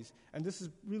 qualities. And this is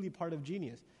really part of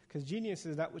genius. Because genius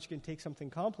is that which can take something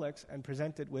complex and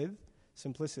present it with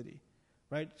simplicity.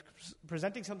 Right?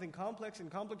 Presenting something complex in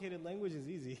complicated language is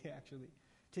easy, actually.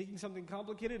 Taking something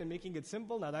complicated and making it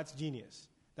simple, now that's genius.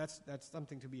 That's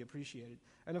something to be appreciated.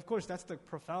 And of course, that's the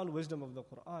profound wisdom of the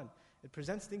Qur'an. It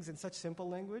presents things in such simple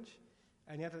language,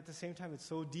 and yet at the same time it's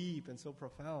so deep and so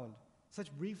profound.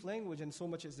 Such brief language and so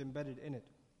much is embedded in it.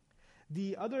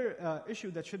 The other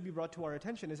issue that should be brought to our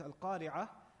attention is Al-Qari'ah.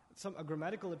 A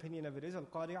grammatical opinion of it is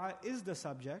Al-Qari'ah is the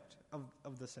subject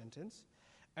of the sentence.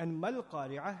 And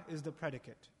mal-qari'ah is the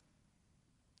predicate.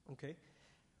 Okay?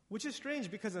 Which is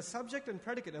strange because a subject and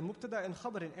predicate, a mubtada and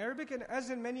khabar in Arabic and as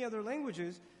in many other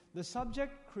languages, the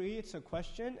subject creates a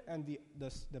question and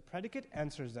the predicate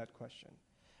answers that question.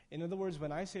 In other words,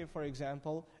 when I say, for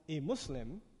example, a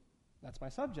Muslim, that's my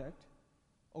subject.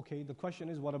 Okay, the question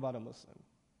is, what about a Muslim?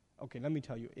 Okay, let me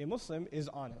tell you. A Muslim is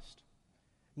honest.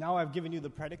 Now I've given you the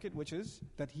predicate, which is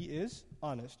that he is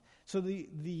honest. So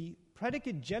the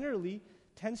predicate generally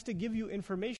tends to give you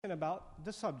information about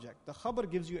the subject. The khabar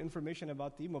gives you information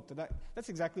about the mubtada. That's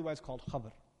exactly why it's called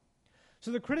khabar.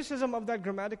 So the criticism of that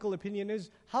grammatical opinion is,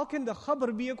 how can the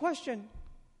khabar be a question?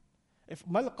 If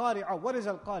mal-qari'ah, what is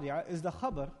al-qari'ah, is the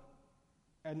khabar,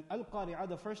 and al-qari'ah,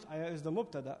 the first ayah, is the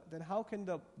mubtada, then how can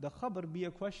the khabar be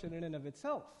a question in and of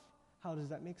itself? How does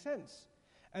that make sense?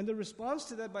 And the response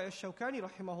to that by Ash-Shawkani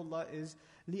rahimahullah is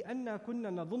لِأَنَّا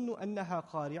كُنَّا نَظُنُّ أَنَّهَا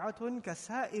قَارِعَةٌ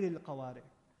كَسَائِرِ الْقَوَارِعِ.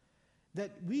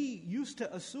 That we used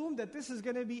to assume that this is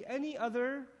going to be any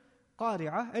other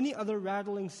qari'ah, any other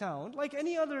rattling sound, like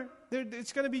any other.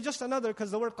 It's going to be just another,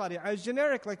 because the word qari'ah is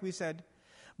generic, like we said.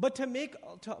 But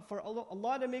for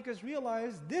Allah to make us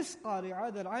realize this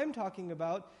qari'ah that I'm talking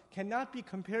about cannot be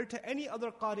compared to any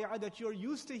other qari'ah that you're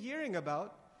used to hearing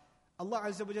about, Allah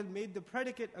Azza wa Jal made the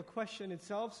predicate a question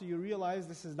itself, so you realize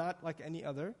this is not like any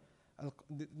other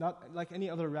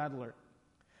rattler.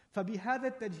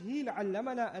 فَبِهَذَا التَّجْهِيلِ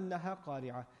عَلَّمَنَا أَنَّهَا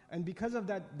قَارِعَةٌ. And because of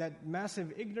that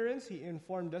massive ignorance, He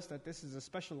informed us that this is a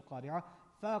special qari'ah.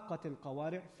 فَاقَتِ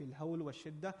الْقَوَارِعِ فِي الْهَوْلِ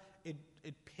وَالشِّدَّةِ.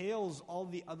 It pales all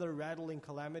the other rattling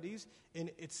calamities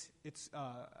in its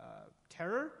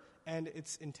terror and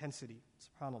its intensity.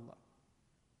 SubhanAllah.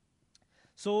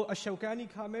 So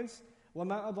Ash-Shawkani comments,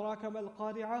 وَمَا أَدْرَاكَ مَا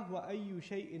الْقَارِعَةُ وَأَيُّ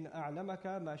شَيْءٍ أَعْلَمَكَ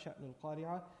مَا شَأْنُ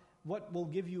الْقَارِعَةِ. What will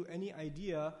give you any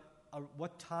idea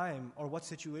what time or what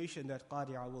situation that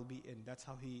qari'ah will be in. That's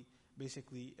how he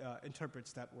basically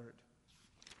interprets that word.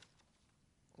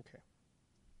 Okay.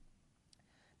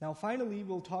 Now finally,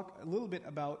 we'll talk a little bit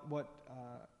about what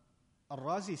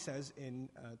Al-Razi says in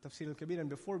Tafsir al-Kabir. And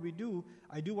before we do,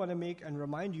 I do want to make and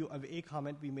remind you of a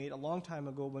comment we made a long time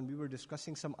ago when we were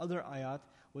discussing some other ayat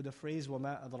where the phrase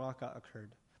وَمَا أَدْرَاكَ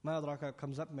occurred. مَا أَدْرَاكَ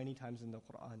comes up many times in the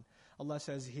Quran. Allah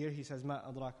says here, He says, مَا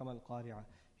أَدْرَاكَ مَا الْقَارِعَةِ.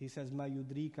 He says, مَا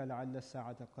يُدْرِيكَ لَعَلَّ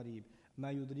السَّاعَةَ قَرِيبٌ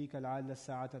مَا يُدْرِيكَ لَعَلَّ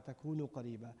السَّاعَةَ تَكُونُ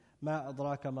قَرِيبًا مَا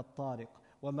أَدْرَاكَ مَا الطَّارِقُ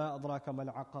وَمَا أَدْرَاكَ مَا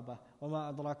الْعَقَبَةُ وَمَا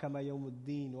أَدْرَاكَ مَا يَوْمُ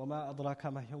الدِّينِ وَمَا أَدْرَاكَ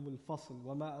مَا يَوْمُ الْفَصْلِ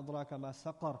وَمَا أَدْرَاكَ مَا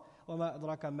سَقَرُ وَمَا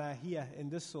أَدْرَاكَ مَا هِيَهْ in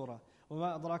this surah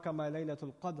وَمَا أَدْرَاكَ مَا لَيْلَةُ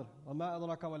الْقَدْرِ وَمَا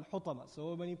أَدْرَاكَ مَا الْحُطَمَةُ.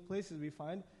 So many places we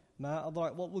find مَا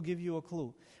أَدْرَاكَ, what will give you a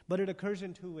clue. But it occurs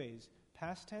in two ways,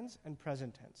 past tense and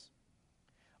present tense.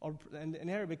 And in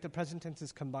Arabic, the present tense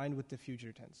is combined with the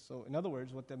future tense. So in other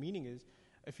words, what the meaning is,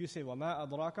 if you say وَمَا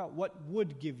أَدْرَاكَ, what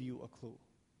would give you a clue?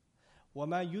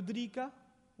 وَمَا يُدْرِيكَ,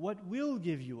 what will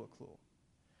give you a clue?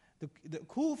 The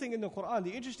cool thing in the Quran, the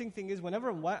interesting thing is,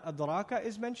 whenever وَمَا أَدْرَاكَ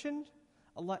is mentioned,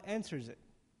 Allah answers it.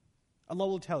 Allah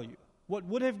will tell you. What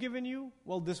would have given you?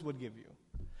 Well, this would give you.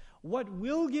 What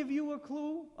will give you a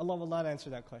clue? Allah will not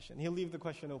answer that question. He'll leave the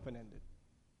question open-ended.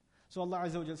 So Allah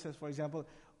Azza wa Jal says, for example,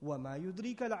 وَمَا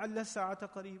يُدْرِيكَ لَعَلَّ السَّاعَةَ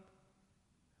قَرِيبٌ.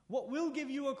 What will give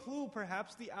you a clue?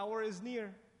 Perhaps the hour is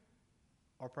near.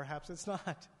 Or perhaps it's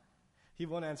not. He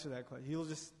won't answer that question. He'll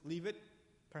just leave it,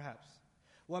 perhaps.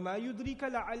 وَمَا يُدْرِيكَ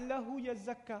لَعَلَّهُ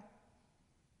يَزَّكَّى.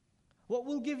 What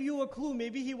will give you a clue?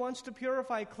 Maybe he wants to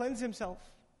purify, cleanse himself.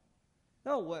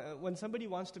 No, when somebody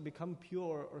wants to become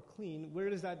pure or clean, where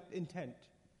is that intent?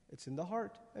 It's in the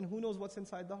heart. And who knows what's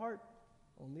inside the heart?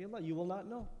 Only Allah. You will not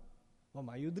know.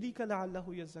 وَمَا يُدْرِيكَ لَعَلَّهُ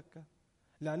يَزَّكَّى.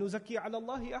 لَا نُزَكِّي عَلَى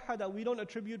اللَّهِ أَحَدًا. We don't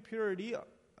attribute purity,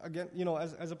 again,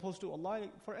 as opposed to Allah,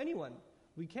 for anyone.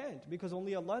 We can't, because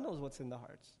only Allah knows what's in the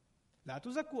hearts. لَا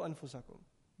تُزَكُّوا أَنفُسَكُمْ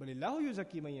بَلِ اللَّهُ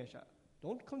يُزَكِّي مَن يَشَاءُ.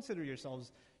 Don't consider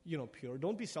yourselves, pure.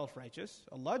 Don't be self-righteous.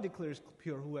 Allah declares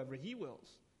pure whoever He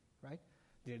wills. Right?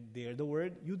 They're the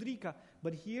word yudrika.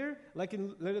 But here, like in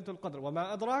Laylatul Qadr,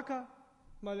 وَمَا أَدْرَاكَ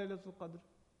مَا لَيْلَةُ الْقَدْرِ.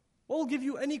 What will give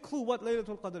you any clue what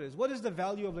Laylatul Qadr is? What is the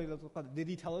value of Laylatul Qadr? Did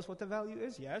He tell us what the value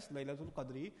is? Yes, Laylatul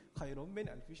Qadri khayrun min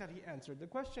alfi shahr. He answered the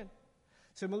question.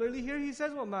 Similarly here He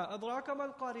says, وَمَا أَدْرَاكَ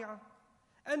مَا الْقَارِعَةُ.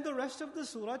 And the rest of the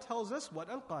surah tells us what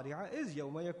Al-Qariah is.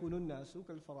 يَوْمَ يَكُونُ النَّاسُ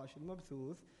كَالْفَرَاشِ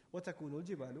الْمَبْثُوثِ وَتَكُونُ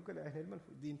الْجِبَالُ كَالْعِهْنِ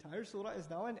الْمَنْفُوثِ. The entire surah is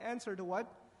now an answer to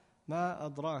what? مَا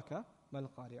أَدْرَاكَ مَا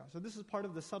الْقَارِعَةُ. So this is part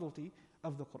of the subtlety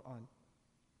of the Qur'an.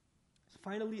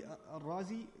 Finally,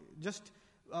 Al-Razi just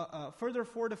further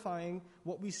fortifying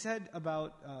what we said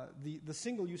about the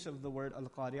single use of the word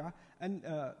Al-Qariah and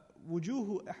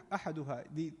وُجُوهُ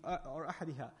أَحَدُهَا or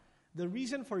أَحَدِهَا. The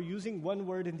reason for using one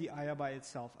word in the ayah by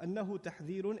itself, أَنَّهُ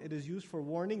تَحْذِيرٌ, it is used for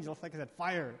warning, just like I said,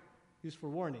 fire, used for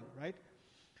warning, right?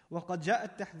 وَقَدْ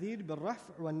جَاءَ التَّحْذِيرُ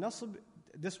بِالرَّفْعِ وَالنَّصْبِ.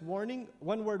 This warning,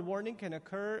 one word warning, can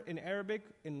occur in Arabic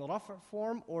in raf'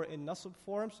 form or in nasb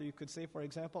form. So you could say, for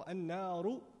example,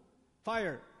 النَّارُ,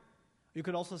 fire. You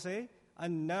could also say,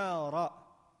 النَّارَ,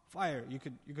 fire. You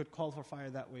could call for fire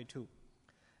that way too.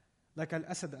 Like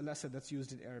al-asad, that's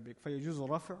used in Arabic. فَيَجُوزُ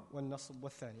الرَّفْعُ وَالنَّصْبُ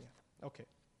وَالثَّانِيَةِ. Okay.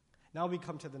 Now we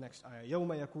come to the next ayah.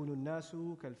 يَوْمَ يَكُونُ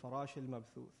النَّاسُ كَالْفَرَاشِ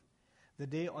الْمَبْثُوثِ. The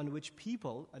day on which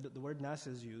people, the word nas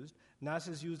is used. Nas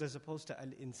is used as opposed to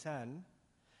al-insan.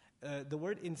 The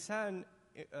word insan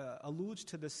alludes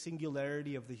to the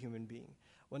singularity of the human being.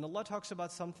 When Allah talks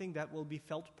about something that will be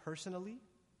felt personally,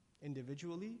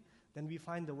 individually, then we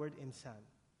find the word insan.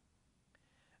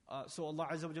 So Allah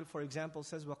Azza wa Jal, for example,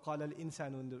 says, وَقَالَ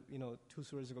الْإِنسَانُ, 2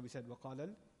 surahs ago we said, وَقَالَ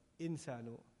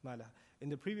insanu ma laha. In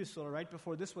the previous surah, right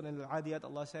before this one, in Al-Adiyat,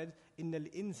 Allah said,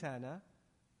 Innal insana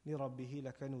li rabbihi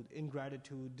lakanud.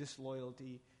 Ingratitude,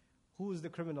 disloyalty. Who is the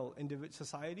criminal?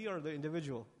 Society or the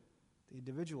individual? The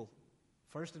individual.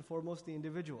 First and foremost, the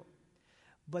individual.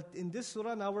 But in this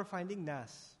surah, now we're finding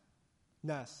nas.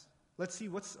 Nas. Let's see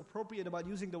what's appropriate about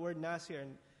using the word nas here.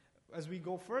 And as we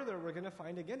go further, we're going to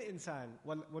find again insan.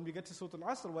 When we get to Surah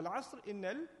Al-Asr, wal asr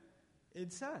innal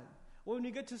insan. When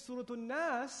we get to Surah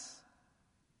Al-Nas,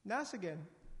 nas again.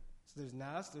 So there's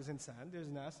nas, there's insan, there's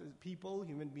nas, there's people,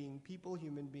 human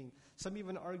being. Some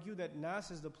even argue that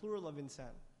nas is the plural of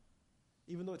insan.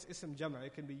 Even though it's ism jama',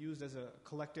 it can be used as a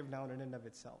collective noun in and of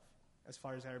itself, as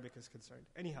far as Arabic is concerned.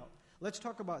 Anyhow, let's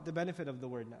talk about the benefit of the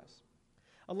word nas.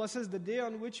 Allah says, the day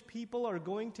on which people are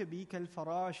going to be kal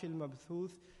farash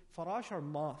al-mabthuth. Farash are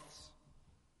moths.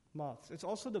 Moths. It's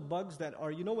also the bugs that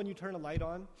are, when you turn a light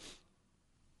on,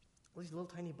 these little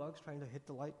tiny bugs trying to hit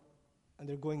the light, and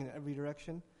they're going in every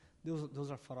direction.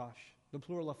 Those are farash. The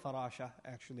plural of farasha,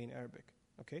 actually, in Arabic.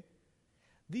 Okay?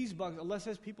 These bugs, Allah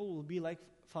says people will be like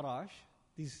farash,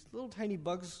 these little tiny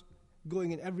bugs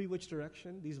going in every which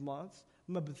direction, these moths,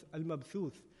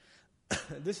 al-mabthuth.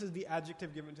 This is the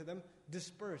adjective given to them,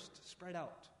 dispersed, spread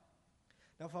out.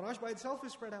 Now farash by itself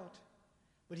is spread out,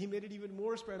 but he made it even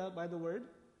more spread out by the word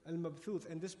al-mabthuth,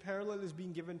 and this parallel is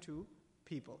being given to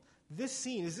people. This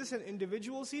scene, is this an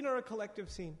individual scene or a collective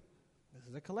scene? This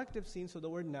is a collective scene, so the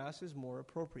word nas is more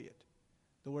appropriate.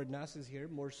 The word nas is here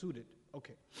more suited.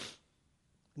 Okay.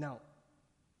 Now,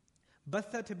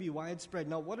 batha to be widespread.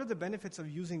 Now, what are the benefits of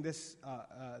using this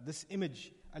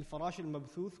image, al-farash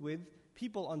al-mabthuth, with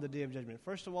people on the Day of Judgment?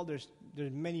 First of all, there's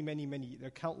many. There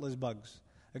are countless bugs.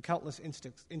 There are countless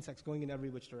insects going in every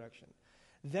which direction.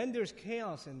 Then there's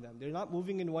chaos in them. They're not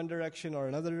moving in one direction or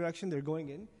another direction. They're going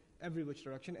in every which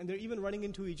direction. And they're even running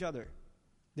into each other.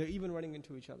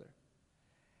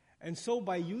 And so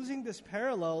by using this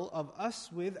parallel of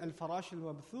us with al-farash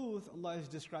al-mabthuth, Allah is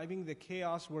describing the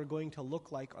chaos we're going to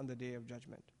look like on the Day of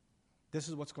Judgment. This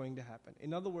is what's going to happen.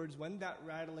 In other words, when that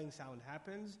rattling sound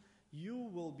happens, you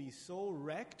will be so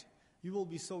wrecked, you will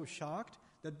be so shocked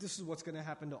that this is what's going to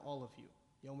happen to all of you.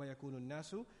 يَوْمَ يَكُونُ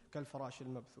النَّاسُ كَالْفَرَاشِ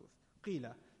الْمَبْثُوثِ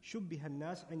قِيلَ شُبِّهَ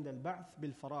النَّاسِ عِنْدَ الْبَعْثِ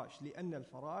بِالْفَرَاشِ لِأَنَّ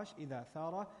الْفَرَاشِ إِذَا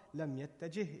ثَارَ لَمْ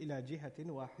يَتَّجِهْ إِلَى جِهَةٍ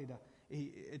وَاحِدَةٍ.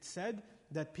 It's said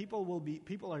that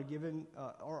people are given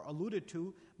or alluded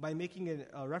to by making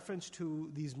a reference to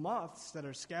these moths that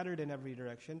are scattered in every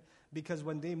direction, because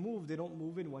when they move, they don't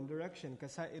move in one direction.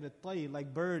 كَسَائِرِ الطَّيْرِ,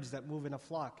 like birds that move in a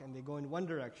flock and they go in one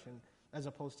direction as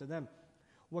opposed to them.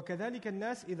 وَكَذَلِكَ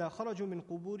النَّاسِ إِذَا خَرَجُوا مِنْ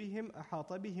قُبُورِهِمْ أَحَاطَ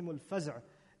بِهِمُ الْفَزْعُ.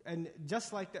 And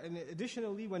just like that, and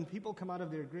additionally, when people come out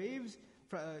of their graves,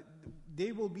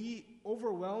 they will be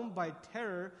overwhelmed by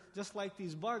terror, just like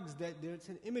these bugs. It's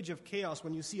an image of chaos.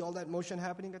 When you see all that motion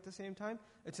happening at the same time,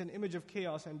 it's an image of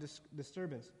chaos and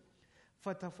disturbance.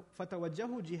 فَتَوَجَّهُ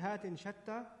جِهَاتٍ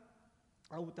شَتَّى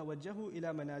أَوْ تَوَجَّهُ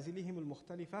إِلَى مَنَازِلِهِمُ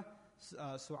الْمُخْتَلِفَةِ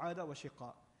سُعَادَ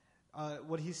وَشِقَاء.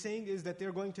 What he's saying is that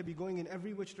they're going to be going in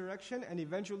every which direction and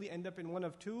eventually end up in one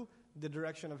of two, the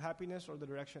direction of happiness or the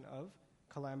direction of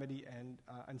calamity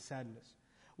and sadness.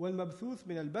 وَالْمَبْثُوث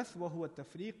مِنَ الْبَثْ وَهُوَ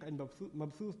التَّفْرِيقِ. And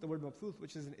mabthuth, the word mabthuth,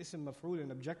 which is an ism maf'ul,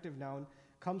 an objective noun,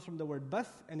 comes from the word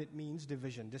bath, and it means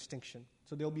division, distinction.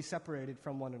 So they'll be separated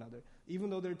from one another. Even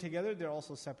though they're together, they're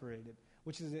also separated,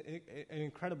 which is an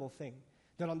incredible thing.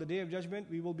 That on the Day of Judgment,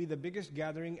 we will be the biggest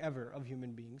gathering ever of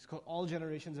human beings. All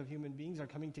generations of human beings are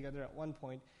coming together at one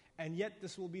point, and yet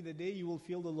this will be the day you will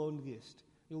feel the loneliest.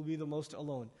 You'll be the most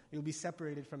alone. You'll be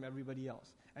separated from everybody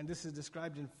else. And this is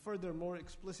described in further, more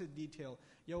explicit detail.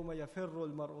 يَوْمَ يَفِرُّ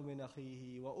الْمَرْءُ مِنْ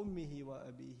أَخِيهِ وَأُمِّهِ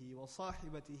وَأَبِيهِ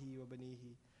وَصَاحِبَتِهِ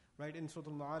وَبَنِيهِ. Right, in Surah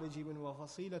Al-Ma'arij, even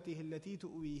وَفَصِيلَتِهِ الَّتِي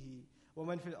تُؤْوِيهِ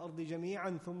وَمَنْ فِي الْأَرْضِ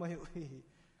جَمِيعًا ثُمَّ يُؤْوِيهِ.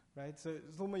 Right, so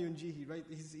ثُمَّ يُنْجِيهِ. Right,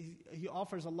 he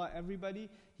offers Allah everybody.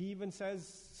 He even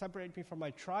says, separate me from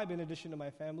my tribe in addition to my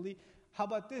family. How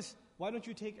about this? Why don't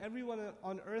you take everyone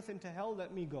on earth into hell?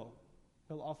 Let me go.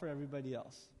 He'll offer everybody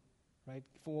else. Right?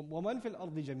 وَمَنْ فِي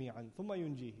الْأَرْضِ جَمِيعًا ثُمَّ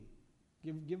يُنْجِيهِ.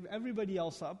 Give everybody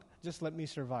else up, just let me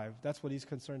survive. That's what he's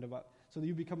concerned about. So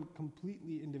you become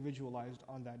completely individualized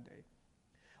on that day.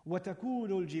 وَتَكُونُ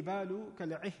الْجِبَالُ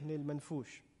كَالْعِهْنِ الْمَنْفُوشِ.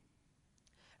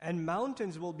 And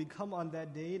mountains will become on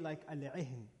that day like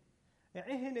al-'ihn.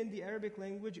 Al-'ihn in the Arabic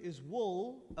language is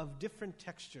wool of different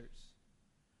textures.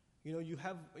 You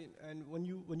have, and when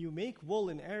you make wool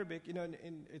in Arabic,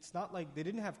 it's not like they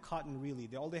didn't have cotton really.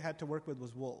 All they had to work with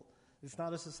was wool. It's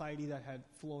not a society that had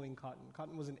flowing cotton.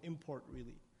 Cotton was an import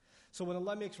really. So when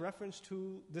Allah makes reference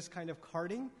to this kind of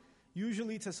carding,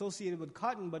 usually it's associated with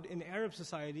cotton, but in Arab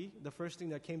society, the first thing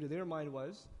that came to their mind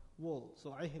was wool.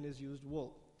 So 'ihn is used,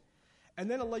 wool. And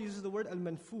then Allah uses the word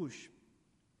al-manfush.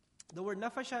 The word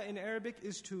nafasha in Arabic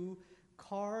is to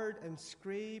card and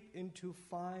scrape into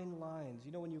fine lines.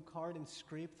 You know when you card and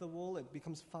scrape the wool, it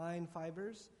becomes fine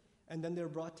fibers, and then they're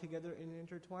brought together and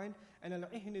intertwined. And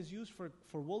al-ihn is used for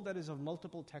wool that is of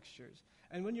multiple textures.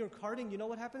 And when you're carding, you know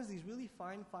what happens? These really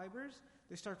fine fibers,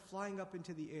 they start flying up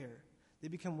into the air. They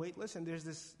become weightless, and there's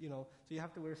this, so you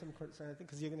have to wear some kind of thing,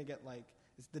 because you're going to get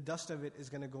the dust of it is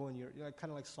going to go in your, kind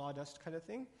of like sawdust kind of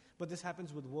thing. But this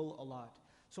happens with wool a lot.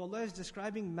 So Allah is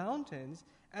describing mountains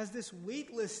as this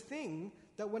weightless thing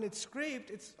that when it's scraped,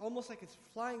 it's almost like it's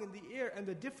flying in the air, and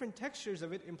the different textures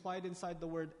of it implied inside the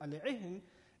word al-ihn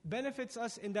benefits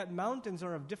us in that mountains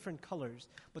are of different colors,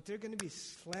 but they're going to be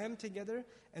slammed together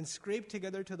and scraped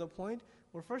together to the point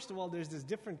where, first of all, there's this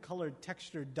different colored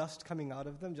textured dust coming out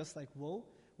of them, just like wool,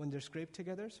 when they're scraped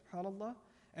together, subhanAllah.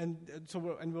 And so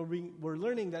we're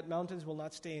learning that mountains will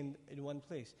not stay in one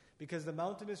place, because the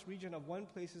mountainous region of one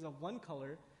place is of one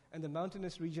color, and the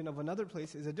mountainous region of another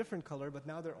place is a different color, but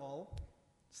now they're all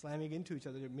slamming into each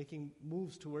other, they're making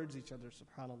moves towards each other,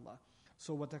 subhanAllah.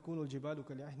 So وَتَكُونُ الْجِبَالُ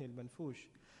كَالْعِهْنِ الْمَنْفُوشِ.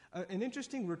 An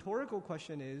interesting rhetorical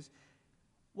question is,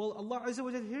 well, Allah Azza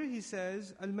wa Jal here, He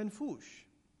says, al-manfush.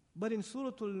 But in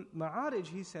Surah Al-Ma'arij,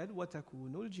 He said,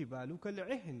 وَتَكُونُ الْجِبَالُ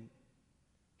كَالْعِهْنِ.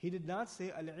 He did not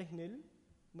say al-ihn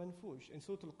al-manfush. In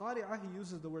Surah Al-Qariah, He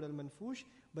uses the word al-manfush,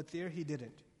 but there He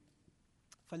didn't.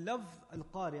 فَاللَّفْظ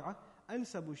الْقَارِعَةِ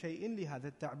أَنْسَبُ شَيْءٍ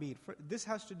لِهَذَا التَّعْبِيرِ. This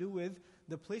has to do with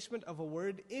the placement of a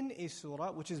word in a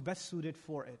surah which is best suited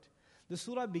for it. The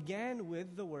surah began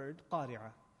with the word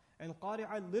qari'ah. And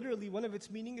qari'ah, literally, one of its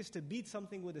meaning is to beat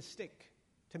something with a stick,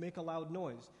 to make a loud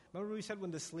noise. Remember we said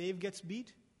when the slave gets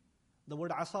beat, the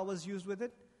word asa was used with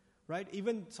it, right?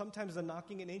 Even sometimes the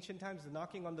knocking in ancient times, the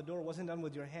knocking on the door wasn't done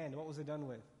with your hand. What was it done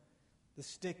with? The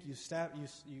stick, you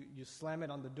slam it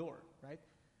on the door, right?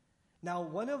 Now,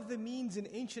 one of the means in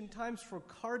ancient times for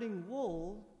carding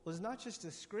wool was not just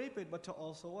to scrape it, but to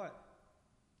also what?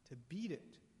 To beat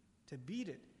it. To beat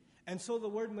it. And so the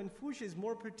word manfush is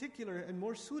more particular and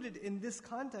more suited in this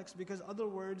context, because other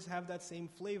words have that same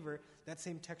flavor, that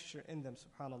same texture in them,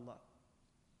 subhanAllah.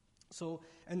 So,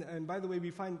 and by the way, we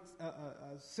find a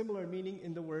similar meaning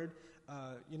in the word,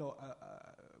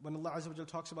 when Allah Azza wa Jal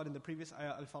talks about in the previous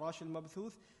ayah, al-farash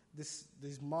al-mabthuth,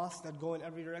 these moths that go in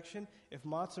every direction. If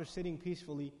moths are sitting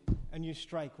peacefully and you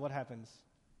strike, what happens?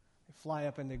 They fly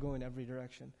up and they go in every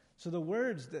direction. So the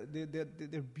words,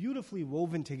 they're beautifully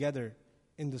woven together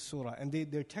in the surah, and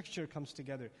their texture comes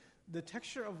together. The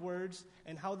texture of words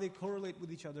and how they correlate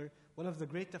with each other, one of the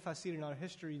great tafasir in our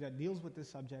history that deals with this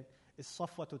subject is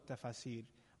Safwatut Tafasir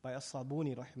by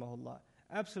As-Sabuni rahimahullah.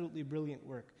 Absolutely brilliant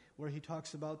work, where he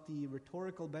talks about the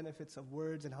rhetorical benefits of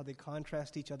words and how they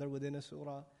contrast each other within a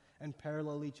surah and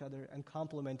parallel each other and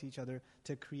complement each other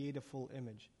to create a full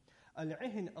image.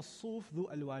 Al-ihn as-suf dhu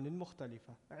alwanin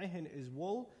mukhtalifa. Ihn is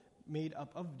wool made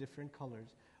up of different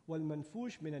colors.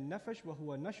 وَالْمَنْفُوشِ مِنَ النَّفَشِ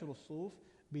وَهُوَ نَشْرُ الصُّوفِ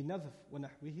بِنَظْفٍ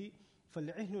وَنَحْوِهِ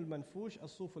فَالْعِهْنُ الْمَنْفُوشِ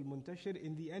الصُّوفُ الْمُنْتَشِرِ.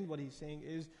 In the end, what he's saying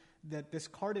is that this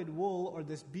carded wool or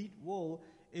this beat wool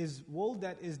is wool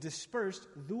that is dispersed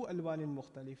ذُو أَلْوَانٍ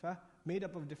مُخْتَلِفَةٍ, made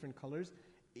up of different colors,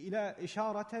 إلى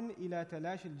إشارة إلى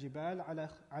تلاشي الجبال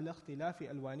على اختلاف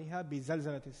ألوانها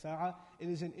بزلزلة الساعة. It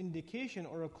is an indication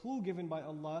or a clue given by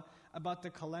Allah about the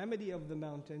calamity of the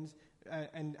mountains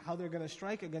and how they're going to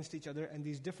strike against each other, and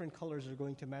these different colors are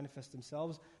going to manifest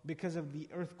themselves because of the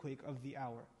earthquake of the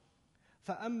hour.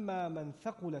 فَأَمَّا مَنْ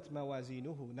ثَقُلَتْ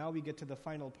مَوَازِينُهُ. Now we get to the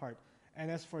final part. And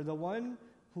as for the one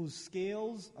whose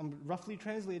scales, I'm roughly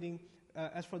translating,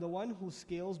 as for the one whose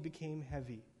scales became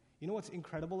heavy. You know what's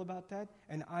incredible about that?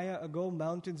 An ayah ago,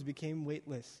 mountains became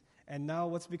weightless. And now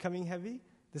what's becoming heavy?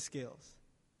 The scales.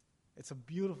 It's a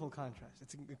beautiful contrast.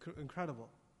 It's incredible.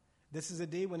 This is a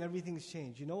day when everything's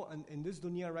changed. You know, in this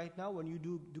dunya right now, when you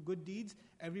do good deeds,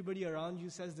 everybody around you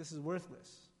says this is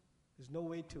worthless. There's no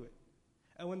weight to it.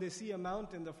 And when they see a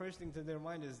mountain, the first thing to their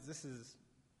mind is, this is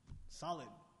solid.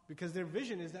 Because their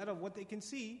vision is that of what they can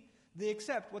see. They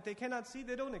accept. What they cannot see,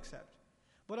 they don't accept.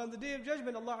 But on the Day of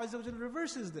Judgment, Allah Azza wa Jalla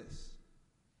reverses this.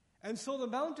 And so the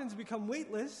mountains become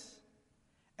weightless,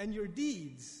 and your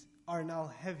deeds are now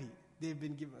heavy. They've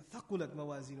been given thaqulat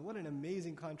mawazin. What an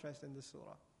amazing contrast in this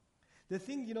surah. The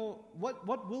thing,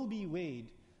 what will be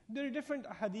weighed? There are different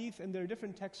hadith and there are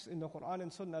different texts in the Quran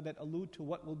and Sunnah that allude to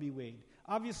what will be weighed.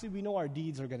 Obviously, we know our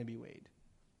deeds are going to be weighed.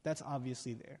 That's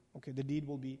obviously there. Okay, the deed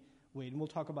will be weighed, and we'll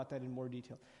talk about that in more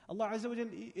detail. Allah Azza wa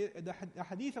Jalla, the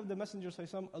hadith of the Messenger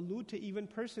ﷺ allude to even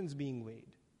persons being weighed.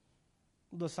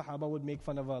 The Sahaba would make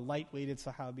fun of a light-weighted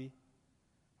Sahabi,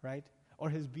 right? Or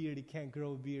his beard, he can't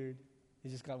grow a beard. He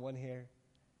just got one hair.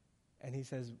 And he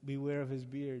says, beware of his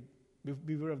beard.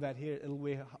 Beware of that here.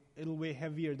 It'll weigh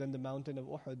heavier than the mountain of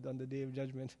Uhud on the Day of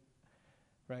Judgment.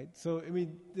 Right? So, I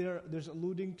mean, there's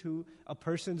alluding to a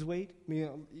person's weight. I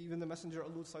mean, even the Messenger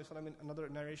alludes, in another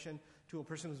narration, to a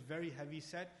person who's very heavy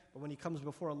set, but when he comes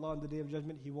before Allah on the Day of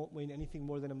Judgment, he won't weigh anything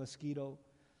more than a mosquito.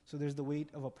 So there's the weight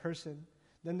of a person.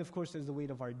 Then, of course, there's the weight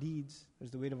of our deeds.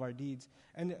 There's the weight of our deeds.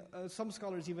 And some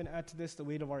scholars even add to this the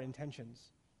weight of our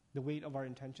intentions. The weight of our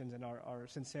intentions and our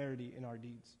sincerity in our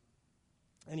deeds.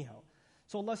 Anyhow,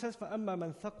 so Allah says, فَأَمَّا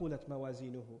مَنْ ثَقُلَتْ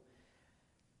مَوَازِينُهُ.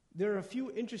 There are a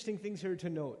few interesting things here to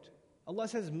note. Allah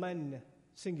says man,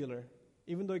 singular.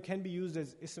 Even though it can be used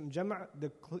as ism jama',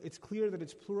 it's clear that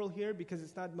it's plural here because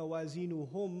it's not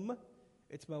mawazinuhum,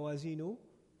 it's mawazinuhu.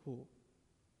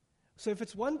 So if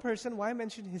it's one person, why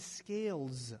mention his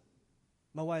scales?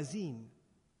 Mawazin.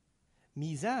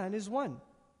 Mizan is one.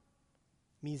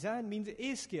 Mizan means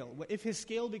a scale. If his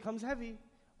scale becomes heavy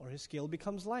or his scale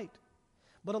becomes light.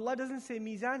 But Allah doesn't say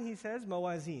mizan, He says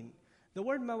mawazin. The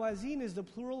word mawazin is the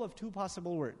plural of two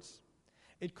possible words.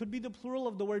 It could be the plural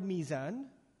of the word mizan,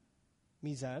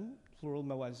 plural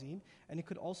mawazin, and it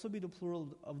could also be the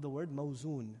plural of the word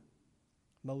mawzun.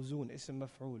 Mawzun, ism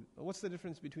maf'ul. What's the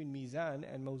difference between mizan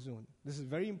and mawzun? This is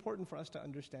very important for us to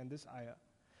understand this ayah.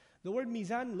 The word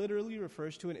mizan literally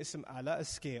refers to an ism ala, a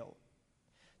scale.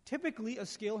 Typically, a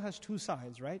scale has two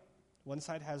sides, right? One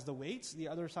side has the weights, the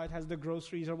other side has the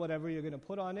groceries or whatever you're going to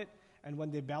put on it. And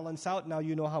when they balance out, now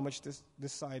you know how much this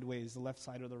side weighs, the left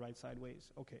side or the right side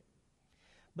weighs. Okay.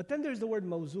 But then there's the word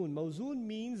mawzun. Mawzun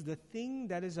means the thing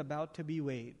that is about to be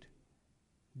weighed.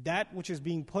 That which is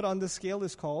being put on the scale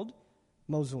is called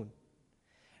mawzun.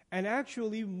 And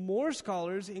actually, more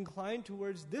scholars incline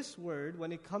towards this word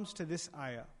when it comes to this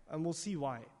ayah. And we'll see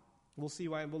why. We'll see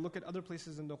why. And we'll look at other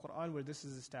places in the Quran where this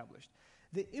is established.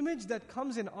 The image that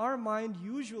comes in our mind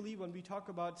usually when we talk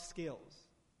about scales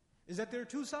is that there are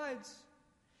two sides.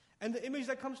 And the image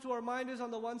that comes to our mind is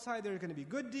on the one side there are going to be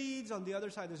good deeds, on the other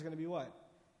side there's going to be what?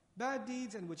 Bad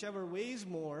deeds, and whichever weighs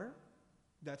more,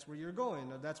 that's where you're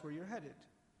going, or that's where you're headed.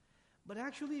 But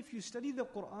actually, if you study the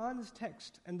Qur'an's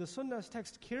text and the Sunnah's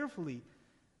text carefully,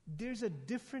 there's a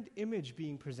different image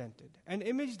being presented. An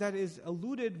image that is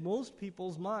eluded most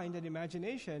people's mind and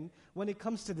imagination when it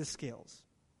comes to the scales.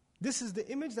 This is the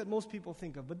image that most people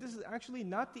think of, but this is actually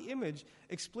not the image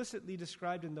explicitly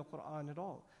described in the Qur'an at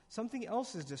all. Something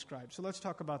else is described, so let's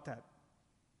talk about that.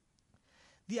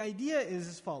 The idea is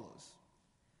as follows.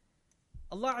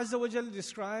 Allah Azza wa Jalla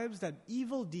describes that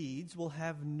evil deeds will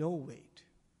have no weight.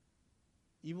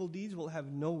 Evil deeds will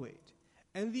have no weight.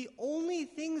 And the only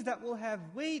things that will have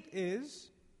weight is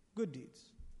good deeds.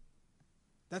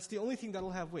 That's the only thing that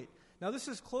will have weight. Now this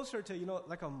is closer to,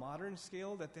 like a modern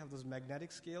scale, that they have those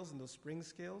magnetic scales and those spring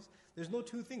scales. There's no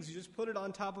two things. You just put it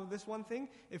on top of this one thing.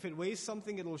 If it weighs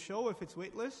something, it'll show. If it's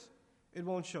weightless, it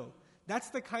won't show. That's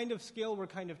the kind of scale we're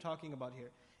kind of talking about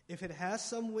here. If it has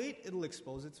some weight, it'll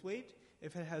expose its weight.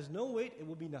 If it has no weight, it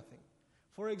will be nothing.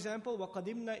 For example,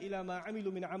 وَقَدِمْنَا إِلَى مَا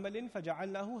عَمِلُوا مِنْ عَمَلٍ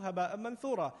فَجَعَلْنَاهُ هَبَاءً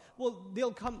مَنْثُورًا. Well,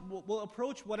 we'll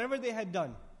approach whatever they had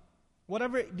done.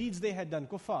 Whatever deeds they had done,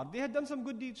 kuffar. They had done some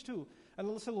good deeds too. And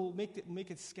Allah will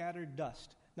make it scattered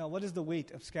dust. Now, what is the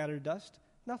weight of scattered dust?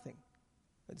 Nothing.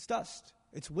 It's dust.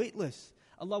 It's weightless.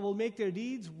 Allah will make their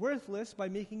deeds worthless by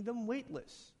making them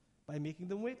weightless.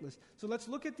 So let's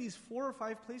look at these 4 or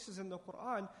 5 places in the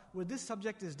Quran where this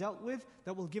subject is dealt with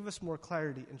that will give us more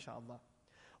clarity, inshallah.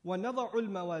 وَنَضَعُ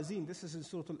الْمَوَازِينَ. This is in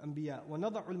Surah Al-Anbiya.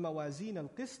 وَنَضَعُ الْمَوَازِينَ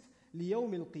الْقِسْطِ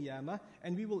لِيَوْمِ الْقِيَامَةِ.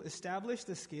 And we will establish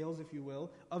the scales, if you will,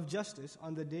 of justice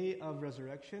on the day of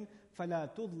resurrection.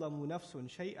 فَلَا تُظْلَمُ نَفْسٌ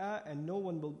شَيْئًا. And no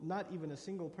one will, not even a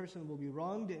single person will be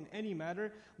wronged in any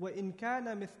matter. وَإِنْ كَانَ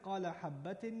مِثْقَالَ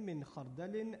حَبَّةٍ مِّنْ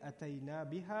خَرْدَلٍ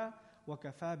أَتَيْنَا بِهَا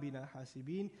وَكَفَى بِنَا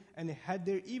حَاسِبِينَ. And had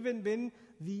there even been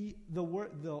the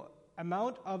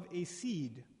amount of a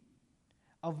seed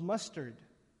of mustard,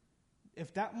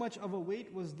 if that much of a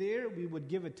weight was there, we would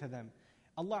give it to them.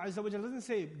 Allah Azza wa Jalla doesn't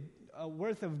say a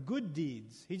worth of good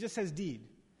deeds. He just says deed.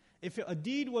 If a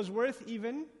deed was worth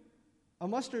even a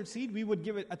mustard seed, we would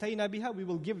give it. Atayna biha, we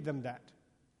will give them that.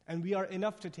 And we are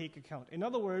enough to take account. In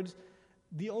other words,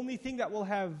 the only thing that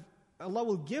Allah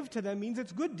will give to them means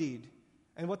it's good deed.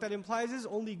 And what that implies is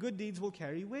only good deeds will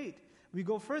carry weight. We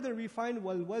go further, we find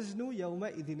وَالْوَزْنُ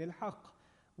يَوْمَئِذٍ الْحَقِّ.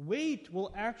 Weight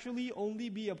will actually only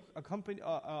be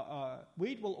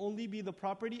weight will only be the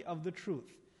property of the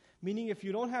truth. Meaning if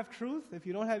you don't have truth, if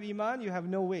you don't have iman, you have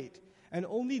no weight. And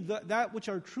only that which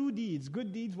are true deeds,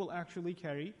 good deeds will actually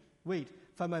carry weight.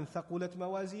 فَمَنْ ثَقُلَتْ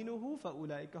مَوَازِينُهُ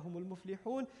فَأُولَٰئِكَ هُمُ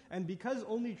الْمُفْلِحُونَ. And because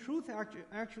only truth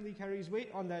actually carries weight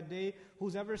on that day,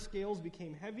 whosever scales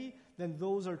became heavy, then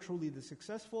those are truly the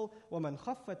successful. وَمَنْ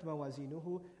خَفَّتْ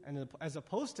مَوَازِينُهُ. And as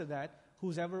opposed to that,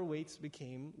 whosever weights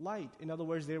became light. In other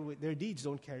words, their deeds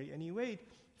don't carry any weight.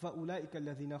 فَأُولَٰئِكَ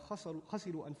الَّذِينَ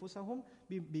خَسِرُوا أَنفُسَهُم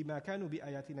بِمَا كَانُوا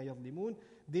بِآيَاتِنَا يَظْلِمُونَ.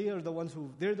 They're the ones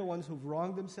who've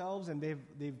wronged themselves, and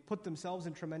they've put themselves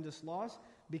in tremendous loss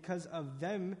because of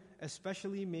them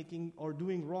especially making or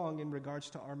doing wrong in regards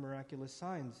to our miraculous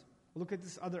signs. Look at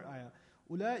this other ayah.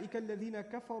 أُولَٰئِكَ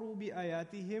الَّذِينَ كَفَرُوا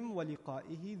بِآيَاتِهِمْ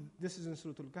وَلِقَائِهِ. This is in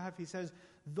Surah Al-Kahf. He says,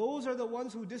 those are the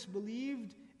ones who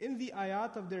disbelieved in the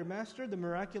ayat of their master, the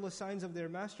miraculous signs of their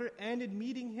master, and in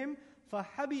meeting him.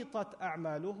 فَحَبِطَتْ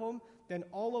أَعْمَالُهُم. Then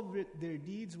all of their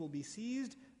deeds will be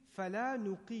seized. فَلَا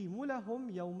نُقِيمُ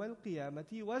لَهُمْ يَوْمَ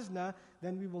الْقِيَامَةِ وَزْنًا.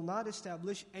 Then we will not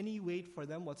establish any weight for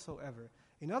them whatsoever.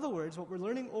 In other words, what we're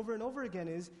learning over and over again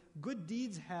is good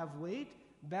deeds have weight,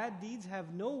 bad deeds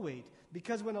have no weight.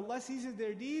 Because when Allah seizes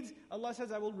their deeds, Allah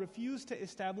says, I will refuse to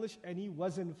establish any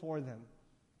wazn for them.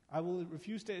 I will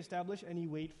refuse to establish any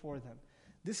weight for them.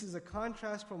 This is a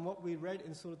contrast from what we read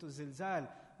in Surah Al-Zilzal.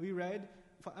 We read,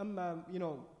 when Allah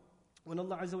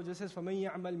Azza wa Jalla says, فَمَنْ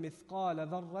يَعْمَلْ مِثْقَالَ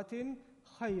ذَرَّةٍ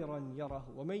خَيْرًا يَرَهُ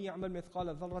وَمَنْ يَعْمَلْ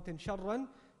مِثْقَالَ ذَرَّةٍ شَرًّا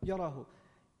يَرَهُ.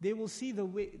 They will see the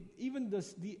weight, even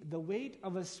the weight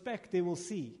of a speck they will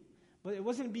see. But it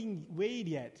wasn't being weighed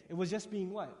yet. It was just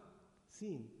being what?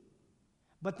 Seen.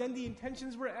 But then the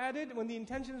intentions were added. When the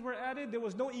intentions were added, there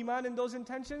was no iman in those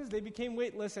intentions. They became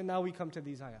weightless, and now we come to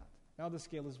these ayat. Now the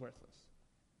scale is worthless.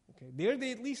 Okay, there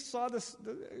they at least saw this.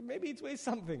 Maybe it weighs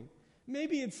something.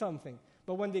 Maybe it's something.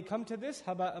 But when they come to this,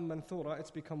 هَبَاءً مَنْثُورًا, it's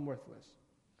become worthless.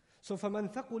 So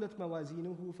فَمَنْ ثَقُلَتْ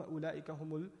مَوَازِينُهُ فَأُولَٰئِكَ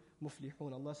هُمُ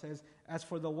الْمُفْلِحُونَ. Allah says, as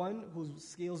for the one whose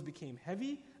scales became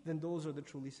heavy, then those are the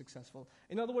truly successful.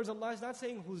 In other words, Allah is not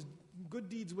saying whose good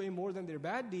deeds weigh more than their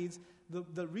bad deeds.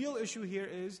 The real issue here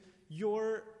is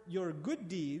your good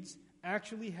deeds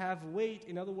actually have weight.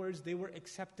 In other words, they were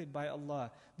accepted by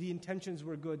Allah. The intentions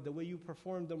were good. The way you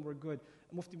performed them were good.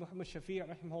 Mufti Muhammad Shafi'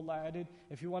 rahimahullah added,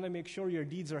 if you want to make sure your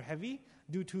deeds are heavy,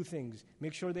 do two things.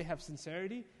 Make sure they have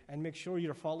sincerity, and make sure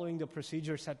you're following the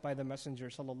procedure set by the Messenger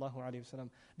sallallahu alaihi wasallam.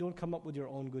 Don't come up with your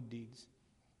own good deeds.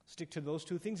 Stick to those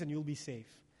two things and you'll be safe.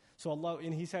 So Allah,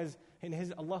 and He says, in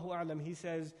His Allahu A'lam, He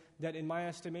says that in my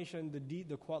estimation,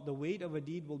 the weight of a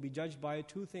deed will be judged by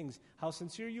two things: how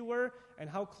sincere you were, and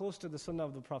how close to the Sunnah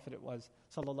of the Prophet it was,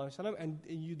 sallallahu alaihi wasallam.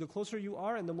 And the closer you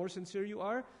are, and the more sincere you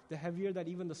are, the heavier that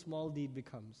even the small deed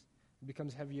becomes. It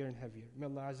becomes heavier and heavier. May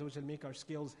Allah Azza wa Jalla make our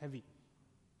scales heavy.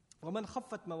 وَمَنْ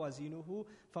خَفَّتْ مَوَازِينُهُ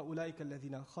فَأُولَٰئِكَ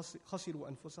الَّذِينَ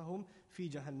خَسِرُوا أَنفُسَهُم فِي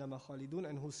جَهَنَّمَ خَالِدُونَ.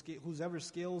 And whosever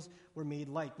scales were made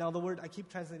light. Now the word, I keep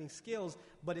translating scales,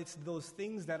 but it's those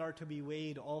things that are to be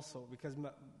weighed also. Because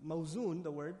mawzun,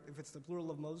 the word, if it's the plural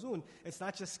of mawzun, it's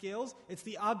not just scales, it's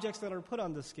the objects that are put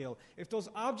on the scale. If those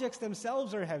objects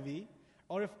themselves are heavy,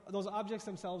 or if those objects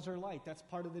themselves are light, that's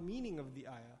part of the meaning of the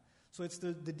ayah. So it's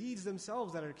the deeds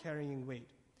themselves that are carrying weight.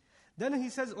 Then he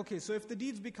says, okay, so if the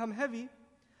deeds become heavy,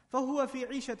 فَهُوَ فِي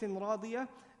عِيشَةٍ رَاضِيَةٍ.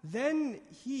 Then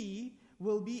he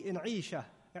will be in Isha.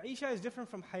 Now, Isha is different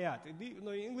from Hayat. In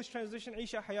the English translation,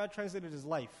 Isha, Hayat translated as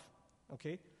life.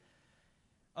 Okay?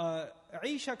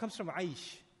 Isha comes from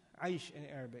Aish in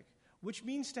Arabic, which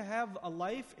means to have a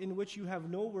life in which you have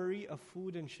no worry of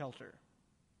food and shelter.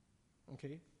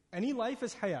 Okay? Any life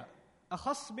is Hayat.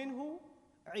 أخص منه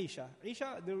Isha.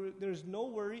 Isha, there's no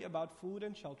worry about food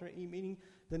and shelter, meaning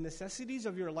the necessities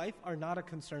of your life are not a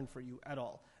concern for you at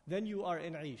all. Then you are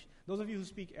in Aish. Those of you who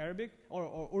speak Arabic,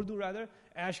 or Urdu rather,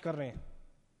 Aish kar rahe hain.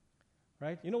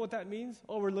 Right? You know what that means?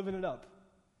 Oh, we're living it up.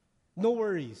 No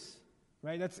worries.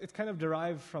 Right? It's kind of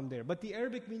derived from there. But the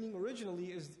Arabic meaning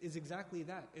originally is exactly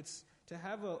that. It's to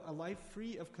have a life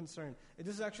free of concern.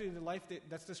 This is actually the life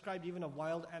that's described even of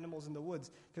wild animals in the woods,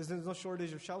 because there's no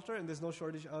shortage of shelter and there's no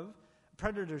shortage of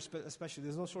predators, especially.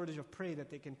 There's no shortage of prey that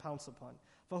they can pounce upon.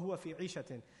 فَهُوَ فِي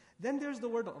عِيشَةٍ. Then there's the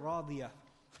word radiyah.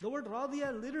 The word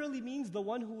radiyah literally means the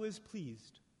one who is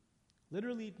pleased.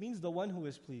 Literally, it means the one who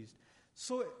is pleased.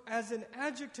 So, as an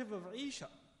adjective of Isha,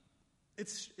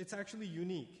 it's actually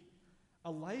unique.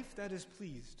 A life that is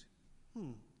pleased.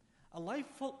 A life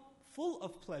full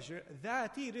of pleasure.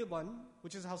 ذَاتِ رِضًا,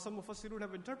 which is how some Mufassirun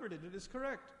have interpreted it, is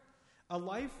correct. A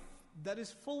life that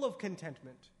is full of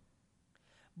contentment.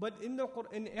 But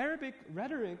in Arabic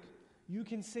rhetoric, you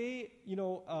can say,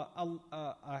 an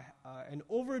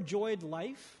overjoyed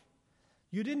life.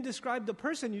 You didn't describe the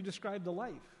person, you described the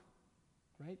life.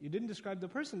 Right? You didn't describe the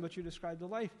person, but you described the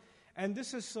life. And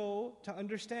this is so to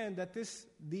understand that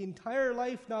the entire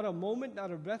life, not a moment,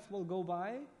 not a breath will go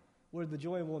by where the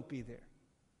joy won't be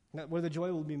there. Where the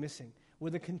joy will be missing,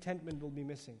 where the contentment will be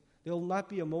missing. There will not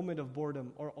be a moment of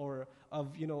boredom or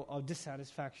of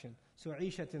dissatisfaction. So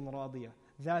عِيشَةٍ رَاضِيَةٍ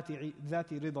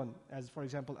ذَاتِ رِضًا, as for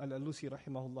example Al-Alusi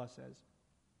rahimahullah says.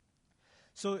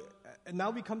 So now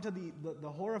we come to the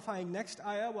horrifying next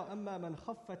ayah, وَأَمَّا مَنْ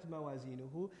خَفَّتْ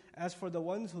مَوَازِينُهُ. As for the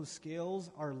ones whose scales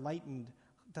are lightened.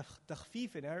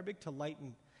 Takhfif in Arabic, to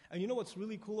lighten. And you know what's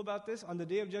really cool about this? On the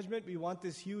Day of Judgment, we want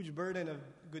this huge burden of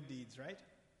good deeds, right?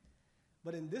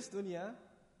 But in this dunya,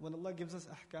 when Allah gives us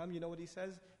ahkam, you know what He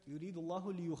says? يُرِيدُ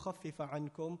اللَّهُ لِيُخَفِّفَ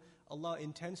عَنْكُمْ. Allah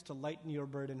intends to lighten your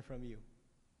burden from you.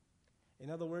 In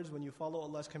other words, when you follow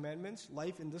Allah's commandments,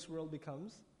 life in this world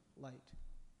becomes light.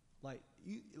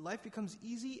 Life becomes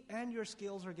easy and your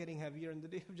scales are getting heavier in the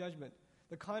Day of Judgment.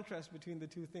 The contrast between the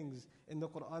two things in the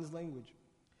Qur'an's language.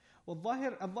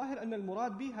 وَالظَّاهِرْ أَنَّ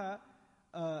الْمُرَادْ بِهَا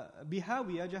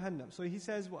بِهَاوِيَةٍ جَهَنَّمْ. So he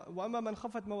says, وَأَمَّا مَنْ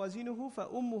خَفَتْ مَوَازِينُهُ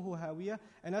فَأُمُّهُ هَاوِيَةٌ.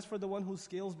 And as for the one whose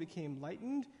scales became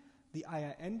lightened, the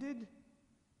ayah ended.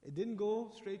 It didn't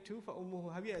go straight to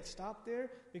فَأُمُّهُ هَاوِيَةٌ. It stopped there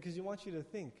because He wants you to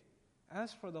think.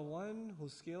 As for the one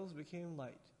whose scales became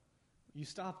light, you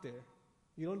stop there.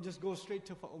 You don't just go straight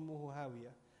to فَأُمُّهُ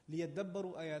هَاوِيَةٌ.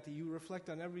 لِيَدَّبَّرُوا آيَاتِ. You reflect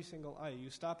on every single ayah. You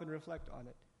stop and reflect on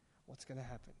it. What's going to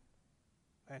happen?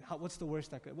 And what's the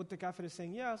worst that could? What the kafir is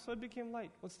saying, yeah, so it became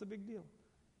light. What's the big deal?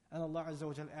 And Allah Azza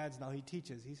wa Jal adds now, He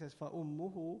teaches. He says,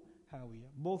 فَأُمُّهُ هَاوِيَةٌ.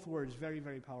 Both words, very,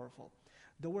 very powerful.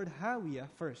 The word hawiyah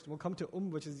first. We'll come to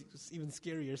which is even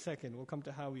scarier second. We'll come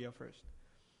to hawiyah first.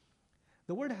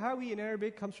 The word hawi in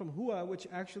Arabic comes from huwa, which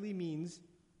actually means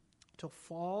to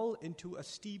fall into a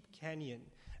steep canyon.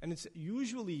 And it's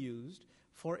usually used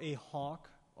for a hawk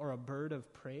or a bird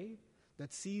of prey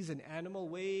that sees an animal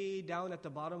way down at the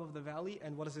bottom of the valley,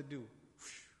 and what does it do?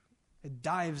 It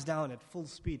dives down at full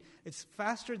speed. It's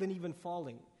faster than even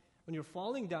falling. When you're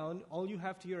falling down, all you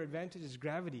have to your advantage is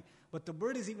gravity. But the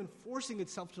bird is even forcing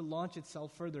itself to launch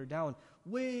itself further down,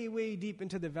 way, way deep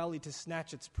into the valley to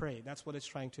snatch its prey. That's what it's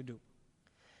trying to do.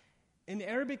 In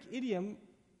Arabic idiom,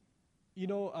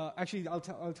 actually I'll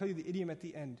tell you the idiom at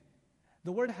the end.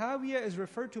 The word hawiyah is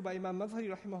referred to by Imam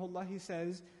Madhari rahimahullah. He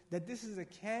says that this is a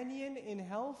canyon in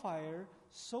hellfire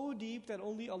so deep that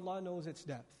only Allah knows its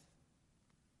depth.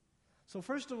 So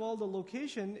first of all, the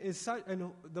location is such,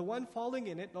 and the one falling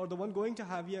in it, or the one going to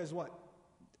hawiyah is what?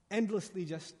 Endlessly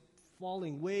just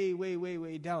falling way, way, way,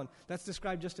 way down. That's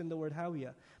described just in the word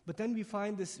hawiyah. But then we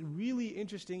find this really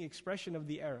interesting expression of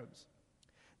the Arabs.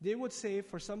 They would say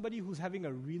for somebody who's having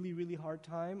a really, really hard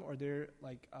time, or they're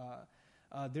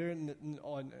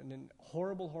in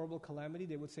horrible, horrible calamity,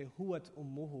 they would say, huwat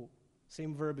ummuhu.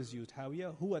 Same verb is used,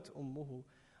 hawiyah, huwat ummuhu.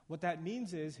 What that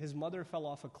means is his mother fell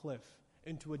off a cliff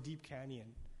into a deep canyon.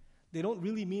 They don't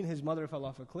really mean his mother fell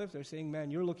off a cliff. They're saying, man,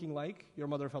 you're looking like your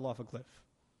mother fell off a cliff.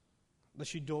 That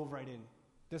she dove right in.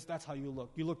 That's how you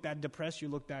look. You look that depressed, you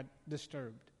look that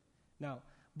disturbed. Now,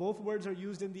 both words are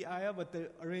used in the ayah, but the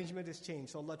arrangement is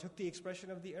changed. So Allah took the expression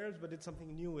of the Arabs, but did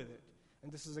something new with it.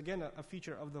 And this is again a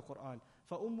feature of the Qur'an.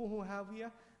 فَأُمُّهُ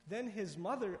هَاوِيَةٌ. Then his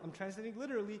mother, I'm translating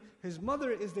literally, his mother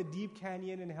is the deep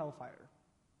canyon in hellfire.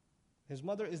 His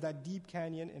mother is that deep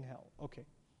canyon in hell. Okay.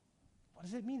 What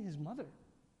does it mean, his mother?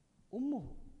 Ummuhu.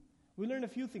 We learn a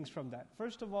few things from that.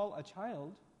 First of all, a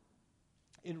child,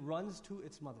 it runs to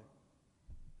its mother.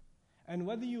 And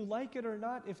whether you like it or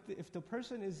not, if the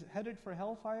person is headed for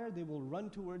hellfire, they will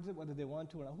run towards it whether they want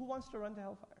to or not. Who wants to run to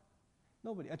hellfire?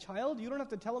 Nobody. A child, you don't have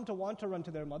to tell them to want to run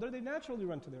to their mother. They naturally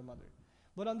run to their mother.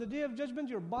 But on the Day of Judgment,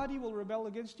 your body will rebel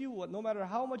against you. No matter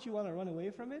how much you want to run away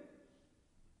from it,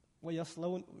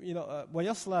 وَيَصْلَى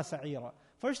سَعِيرًا.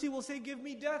 First he will say, give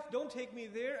me death, don't take me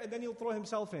there, and then he'll throw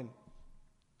himself in.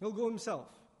 He'll go himself,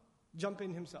 jump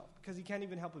in himself, because he can't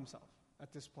even help himself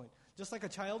at this point. Just like a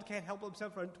child can't help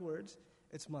himself run towards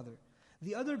its mother.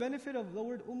 The other benefit of the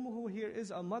word ummuhu here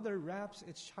is a mother wraps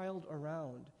its child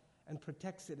around and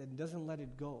protects it and doesn't let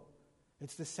it go.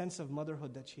 It's the sense of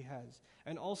motherhood that she has.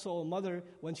 And also a mother,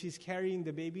 when she's carrying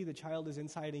the baby, the child is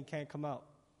inside and can't come out.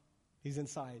 He's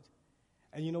inside.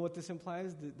 And you know what this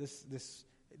implies?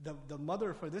 The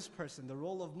mother for this person, the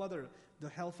role of mother, the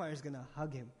hellfire is going to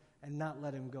hug him and not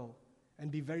let him go. And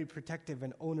be very protective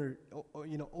and owning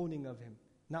of him.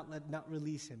 Not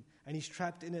release him. And he's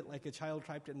trapped in it like a child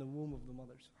trapped in the womb of the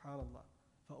mother. SubhanAllah.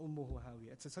 فَأُمُّهُ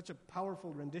هَاوِيَةٌ. It's such a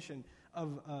powerful rendition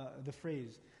of the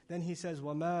phrase. Then he says,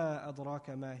 وَمَا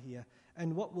أَدْرَاكَ مَا هِيَ.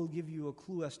 And what will give you a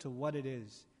clue as to what it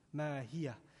is? مَا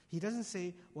هِيَ. He doesn't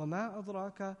say, وَمَا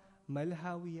أَدْرَاكَ مَا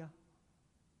الْهَاوِيَةٌ.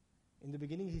 In the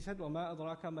beginning he said, وَمَا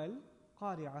أَدْرَاكَ مَا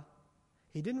الْقَارِعَةٌ.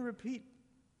 He didn't repeat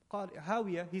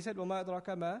هَاوِيَةٌ. He said, وَمَا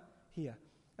أَدْرَاكَ مَا هِيَ.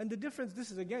 And the difference,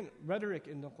 this is again rhetoric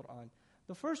in the Qur'an.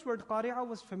 The first word qari'ah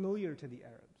was familiar to the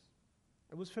Arabs.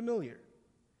 It was familiar.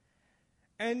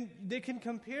 And they can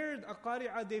compare a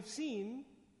qari'ah they've seen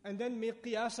and then make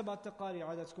qiyas about the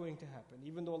qari'ah that's going to happen,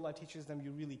 even though Allah teaches them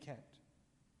you really can't.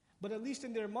 But at least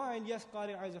in their mind, yes,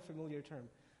 qari'ah is a familiar term.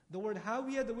 The word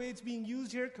hawiyah, the way it's being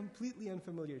used here, completely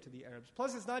unfamiliar to the Arabs.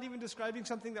 Plus, it's not even describing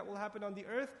something that will happen on the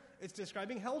earth, it's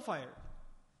describing hellfire.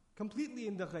 Completely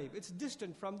in the ghaib. It's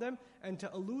distant from them, and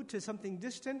to allude to something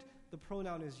distant, the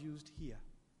pronoun is used here.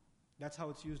 That's how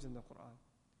it's used in the Quran.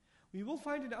 We will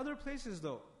find in other places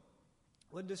though,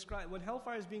 when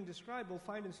hellfire is being described, we'll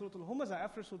find in Surah Al-Humazah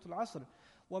after Surah Al-Asr,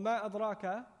 وَمَا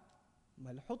أَدْرَاكَ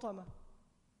مَا الْحُطَمَةِ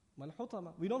مَا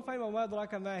الْحُطَمَةِ. We don't find وَمَا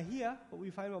أَدْرَاكَ مَا هِيَ, but we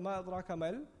find وَمَا أَدْرَاكَ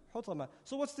مَا الْحُطَمَةِ.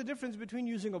 So what's the difference between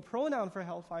using a pronoun for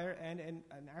hellfire and an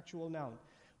actual noun?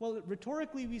 Well,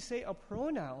 rhetorically we say a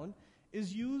pronoun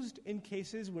is used in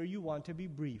cases where you want to be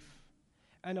brief.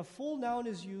 And a full noun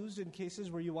is used in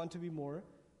cases where you want to be more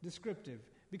descriptive.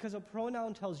 Because a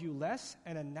pronoun tells you less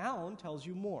and a noun tells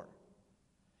you more.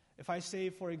 If I say,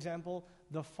 for example,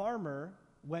 the farmer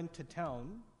went to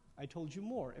town, I told you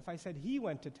more. If I said he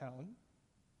went to town,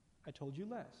 I told you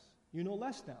less. You know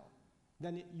less now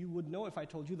than you would know if I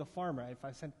told you the farmer, if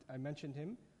I mentioned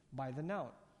him by the noun.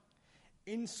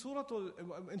 In Surah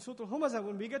Al-Humazah,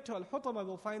 when we get to Al-Hutama,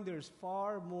 we'll find there's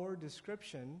far more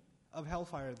description of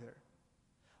hellfire there.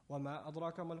 وَمَا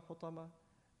أَدْرَاكَ مَا الْحُطَمَةِ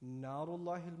نَارُ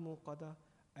اللَّهِ الْمُوقَدَةِ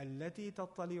الَّتِي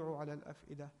تَطَّلِعُ عَلَى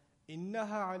الْأَفْئِدَةِ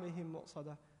إِنَّهَا عَلَيْهِمْ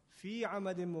مُؤْصَدَةِ فِي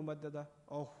عَمَدٍ مُمَدَّدَةٍ.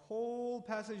 A whole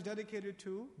passage dedicated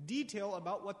to detail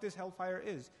about what this hellfire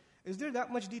is. Is there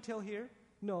that much detail here?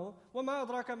 No. وَمَا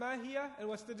أَدْرَاكَ مَا هِيَ. And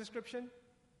what's the description?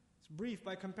 It's brief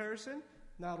by comparison.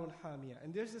 Narun Hamiyah.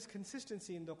 And there's this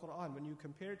consistency in the Quran. When you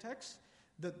compare texts,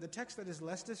 the text that is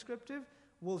less descriptive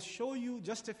will show you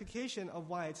justification of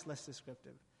why it's less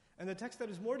descriptive. And the text that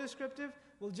is more descriptive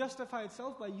will justify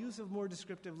itself by use of more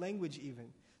descriptive language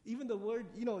even. Even the word,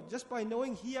 just by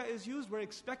knowing hiya is used, we're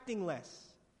expecting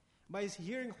less. By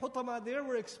hearing hutama there,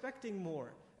 we're expecting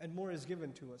more. And more is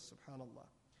given to us, subhanAllah.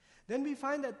 Then we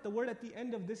find that the word at the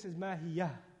end of this is ma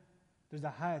hiya. There's a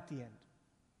ha at the end.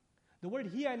 The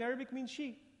word hiya in Arabic means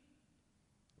she.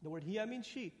 The word hiya means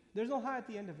she. There's no ha at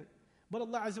the end of it. But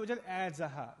Allah Azza wa Jal adds a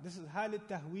ha. This is ha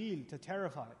lit-tahweel, to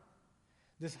terrify.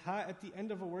 This ha at the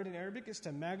end of a word in Arabic is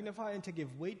to magnify and to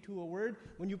give weight to a word.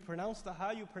 When you pronounce the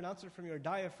ha, you pronounce it from your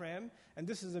diaphragm. And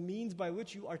this is a means by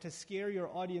which you are to scare your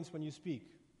audience when you speak.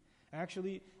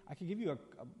 Actually, I could give you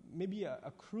maybe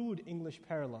a crude English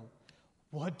parallel.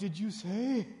 What did you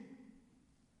say?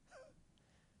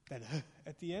 That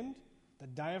at the end, the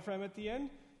diaphragm at the end,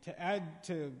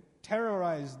 to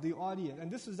terrorize the audience.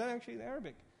 And this is actually in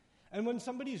Arabic. And when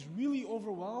somebody is really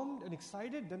overwhelmed and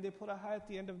excited, then they put a ha at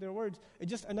the end of their words. It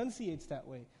just enunciates that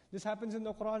way. This happens in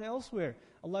the Quran elsewhere.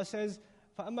 Allah says,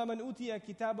 فَأَمَّا مَنْ أُوتِيَ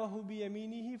كِتَابَهُ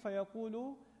بِيَمِينِهِ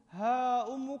فَيَقُولُ هَا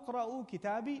أُمُّقْرَأُوا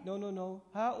كِتَابِي. No.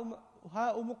 هَا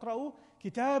أُمُّقْرَأُوا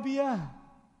كِتَابِيَهِ.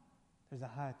 There's a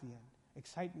ha at the end.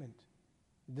 Excitement.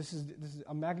 This is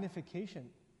a magnification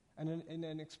and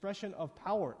an expression of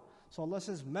power. So Allah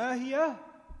says, مَا هِيَ.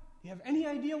 You have any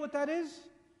idea what that is?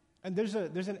 And there's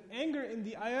an anger in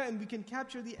the ayah, and we can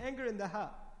capture the anger in the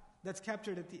ha that's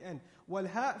captured at the end.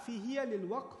 وَالْهَاء فِيهِيَ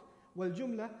لِلْوَقْفِ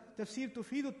وَالْجُمْلَةِ تَفْسِيرُ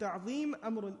تُفِيدُ التَّعْظِيمِ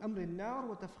أَمْرِ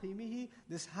النَّارِ وَتَفْخِيمِهِ.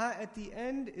 This ha at the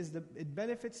end it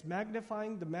benefits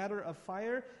magnifying the matter of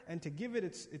fire and to give it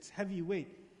its heavy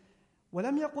weight.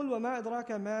 وَلَمْ يَقُلْ وَمَا أَدْرَاكَ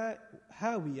مَا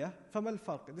هَاوِيَةٌ فَمَا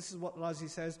الْفَرْقُ. This is what Razi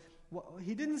says.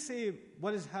 He didn't say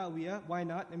what is hawiyah, why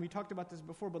not? And we talked about this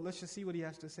before, but let's just see what he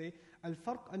has to say.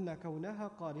 Al-farq anna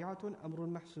kawnaha qari'atun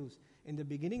amrun mahsus. In the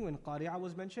beginning, when qari'ah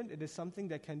was mentioned, it is something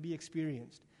that can be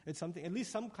experienced. It's something, at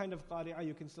least some kind of qari'ah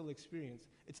you can still experience.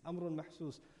 It's amrun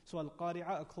mahsus. So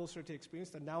al-qari'ah, closer to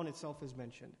experience, the noun itself is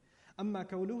mentioned. Amma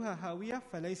kawnuha hawiyah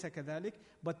falaysa kadhalik.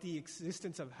 But the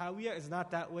existence of hawiyah is not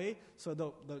that way.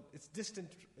 So it's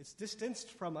distanced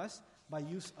from us by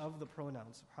use of the pronoun.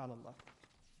 Subhanallah.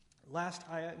 Last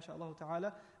ayah, inshaAllah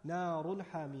ta'ala, Narun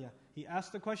Hamiyah. He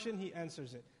asked the question, he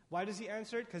answers it. Why does he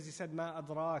answer it? Because he said, Ma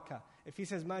adraka. If he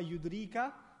says, Ma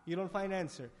yudrika, you don't find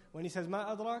answer. When he says,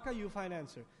 Ma adraka, you find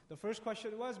answer. The first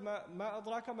question was, Ma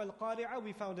adraka ma al-qari'ah,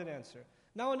 we found an answer.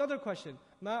 Now another question,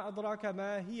 Ma adraka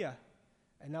ma hiya.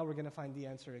 And now we're going to find the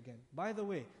answer again. By the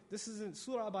way, this is a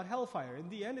surah about hellfire. In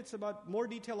the end, it's about more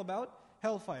detail about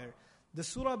hellfire. The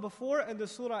surah before and the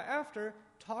surah after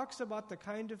talks about the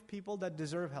kind of people that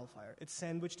deserve hellfire. It's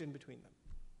sandwiched in between them.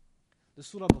 The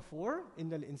surah before, إِنَّ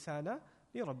الْإِنسَانَ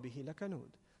لِرَبِّهِ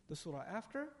لَكَنُودٍ. The surah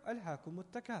after, أَلْهَاكُمُ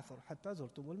التَّكَاثُرُ حَتَّى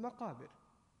زُرْتُمُ الْمَقَابِرِ.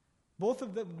 Both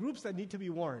of the groups that need to be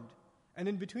warned. And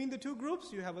in between the two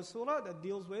groups, you have a surah that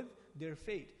deals with their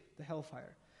fate. the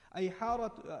hellfire. أي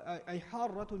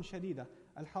حارة شديدة.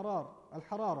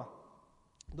 الحرارة.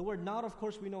 The word nar, of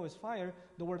course, we know is fire.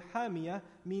 The word hamiyah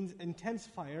means intense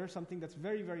fire, something that's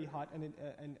very, very hot and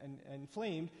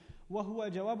inflamed. وهو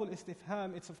جواب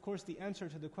الاستفهام. It's of course the answer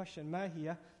to the question ما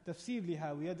هي تفسير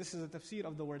لهاوية. This is a tafsir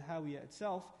of the word هاوية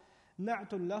itself.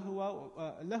 نعت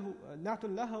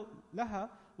لها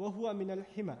وهو من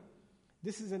الحمى.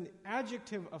 This is an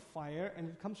adjective of fire, and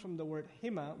it comes from the word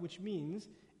hima, which means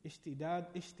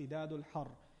اشتداد الحر.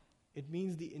 It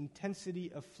means the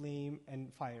intensity of flame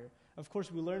and fire. Of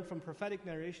course, we learn from prophetic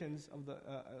narrations of the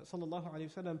sallallahu alaihi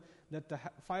wasallam that the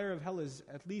fire of hell is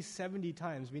at least 70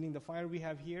 times, meaning the fire we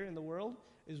have here in the world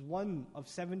is one of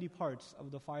 70 parts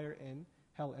of the fire in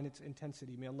hell and its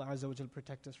intensity. May Allah Azza wa Jal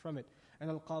protect us from it. And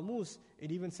Al-Qamus,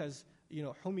 it even says,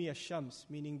 Humiya Shams,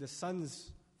 meaning the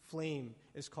sun's flame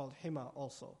is called Hima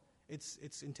also.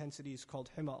 Its intensity is called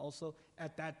Hima also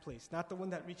at that place. Not the one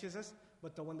that reaches us,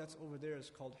 but the one that's over there is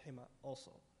called Hima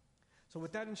also. So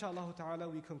with that, inshallah ta'ala,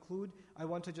 we conclude. I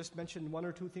want to just mention one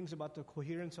or two things about the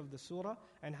coherence of the surah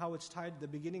and how it's tied, the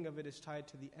beginning of it is tied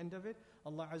to the end of it.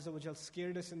 Allah Azza wa Jal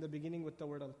scared us in the beginning with the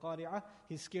word Al-Qariah.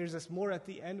 He scares us more at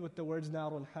the end with the words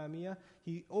Narun Hamiyah.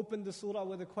 He opened the surah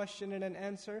with a question and an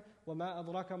answer. وَمَا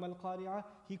أَدْرَاكَ مَا الْقَارِعَةُ.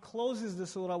 He closes the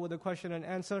surah with a question and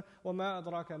answer. وَمَا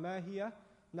أَدْرَاكَ مَا هِيَ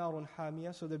نَارٌ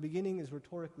حَامِيَةٌ. So the beginning is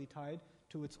rhetorically tied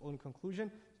to its own conclusion.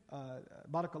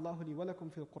 بارك الله لي ولكم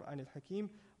في القرآن الحكيم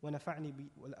ونفعني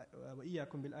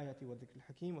وإياكم بالآيات والذكر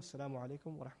الحكيم والسلام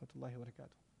عليكم ورحمة الله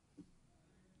وبركاته.